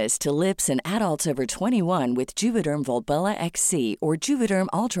fullness to lips in adults over 21 with Juvederm Volbella XC or Juvederm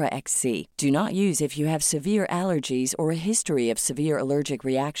Ultra XC. Do not use if you have severe allergies or a history of severe allergic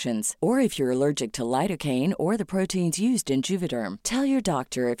reactions, or if you're allergic to lidocaine or the proteins used in Juvederm. Tell your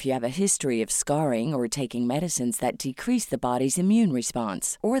doctor if you have a history of scarring or taking medicines that decrease the body's immune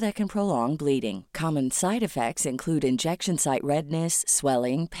response or that can prolong bleeding. Common side effects include injection site redness,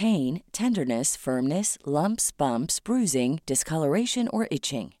 swelling, pain, tenderness, firmness, lumps, bumps, bruising, discoloration, or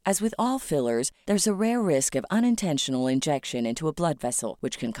itching. As with all fillers, there's a rare risk of unintentional injection into a blood vessel,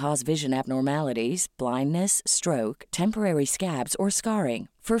 which can cause vision abnormalities, blindness, stroke, temporary scabs, or scarring.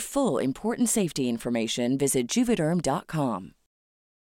 For full important safety information, visit Juvederm.com.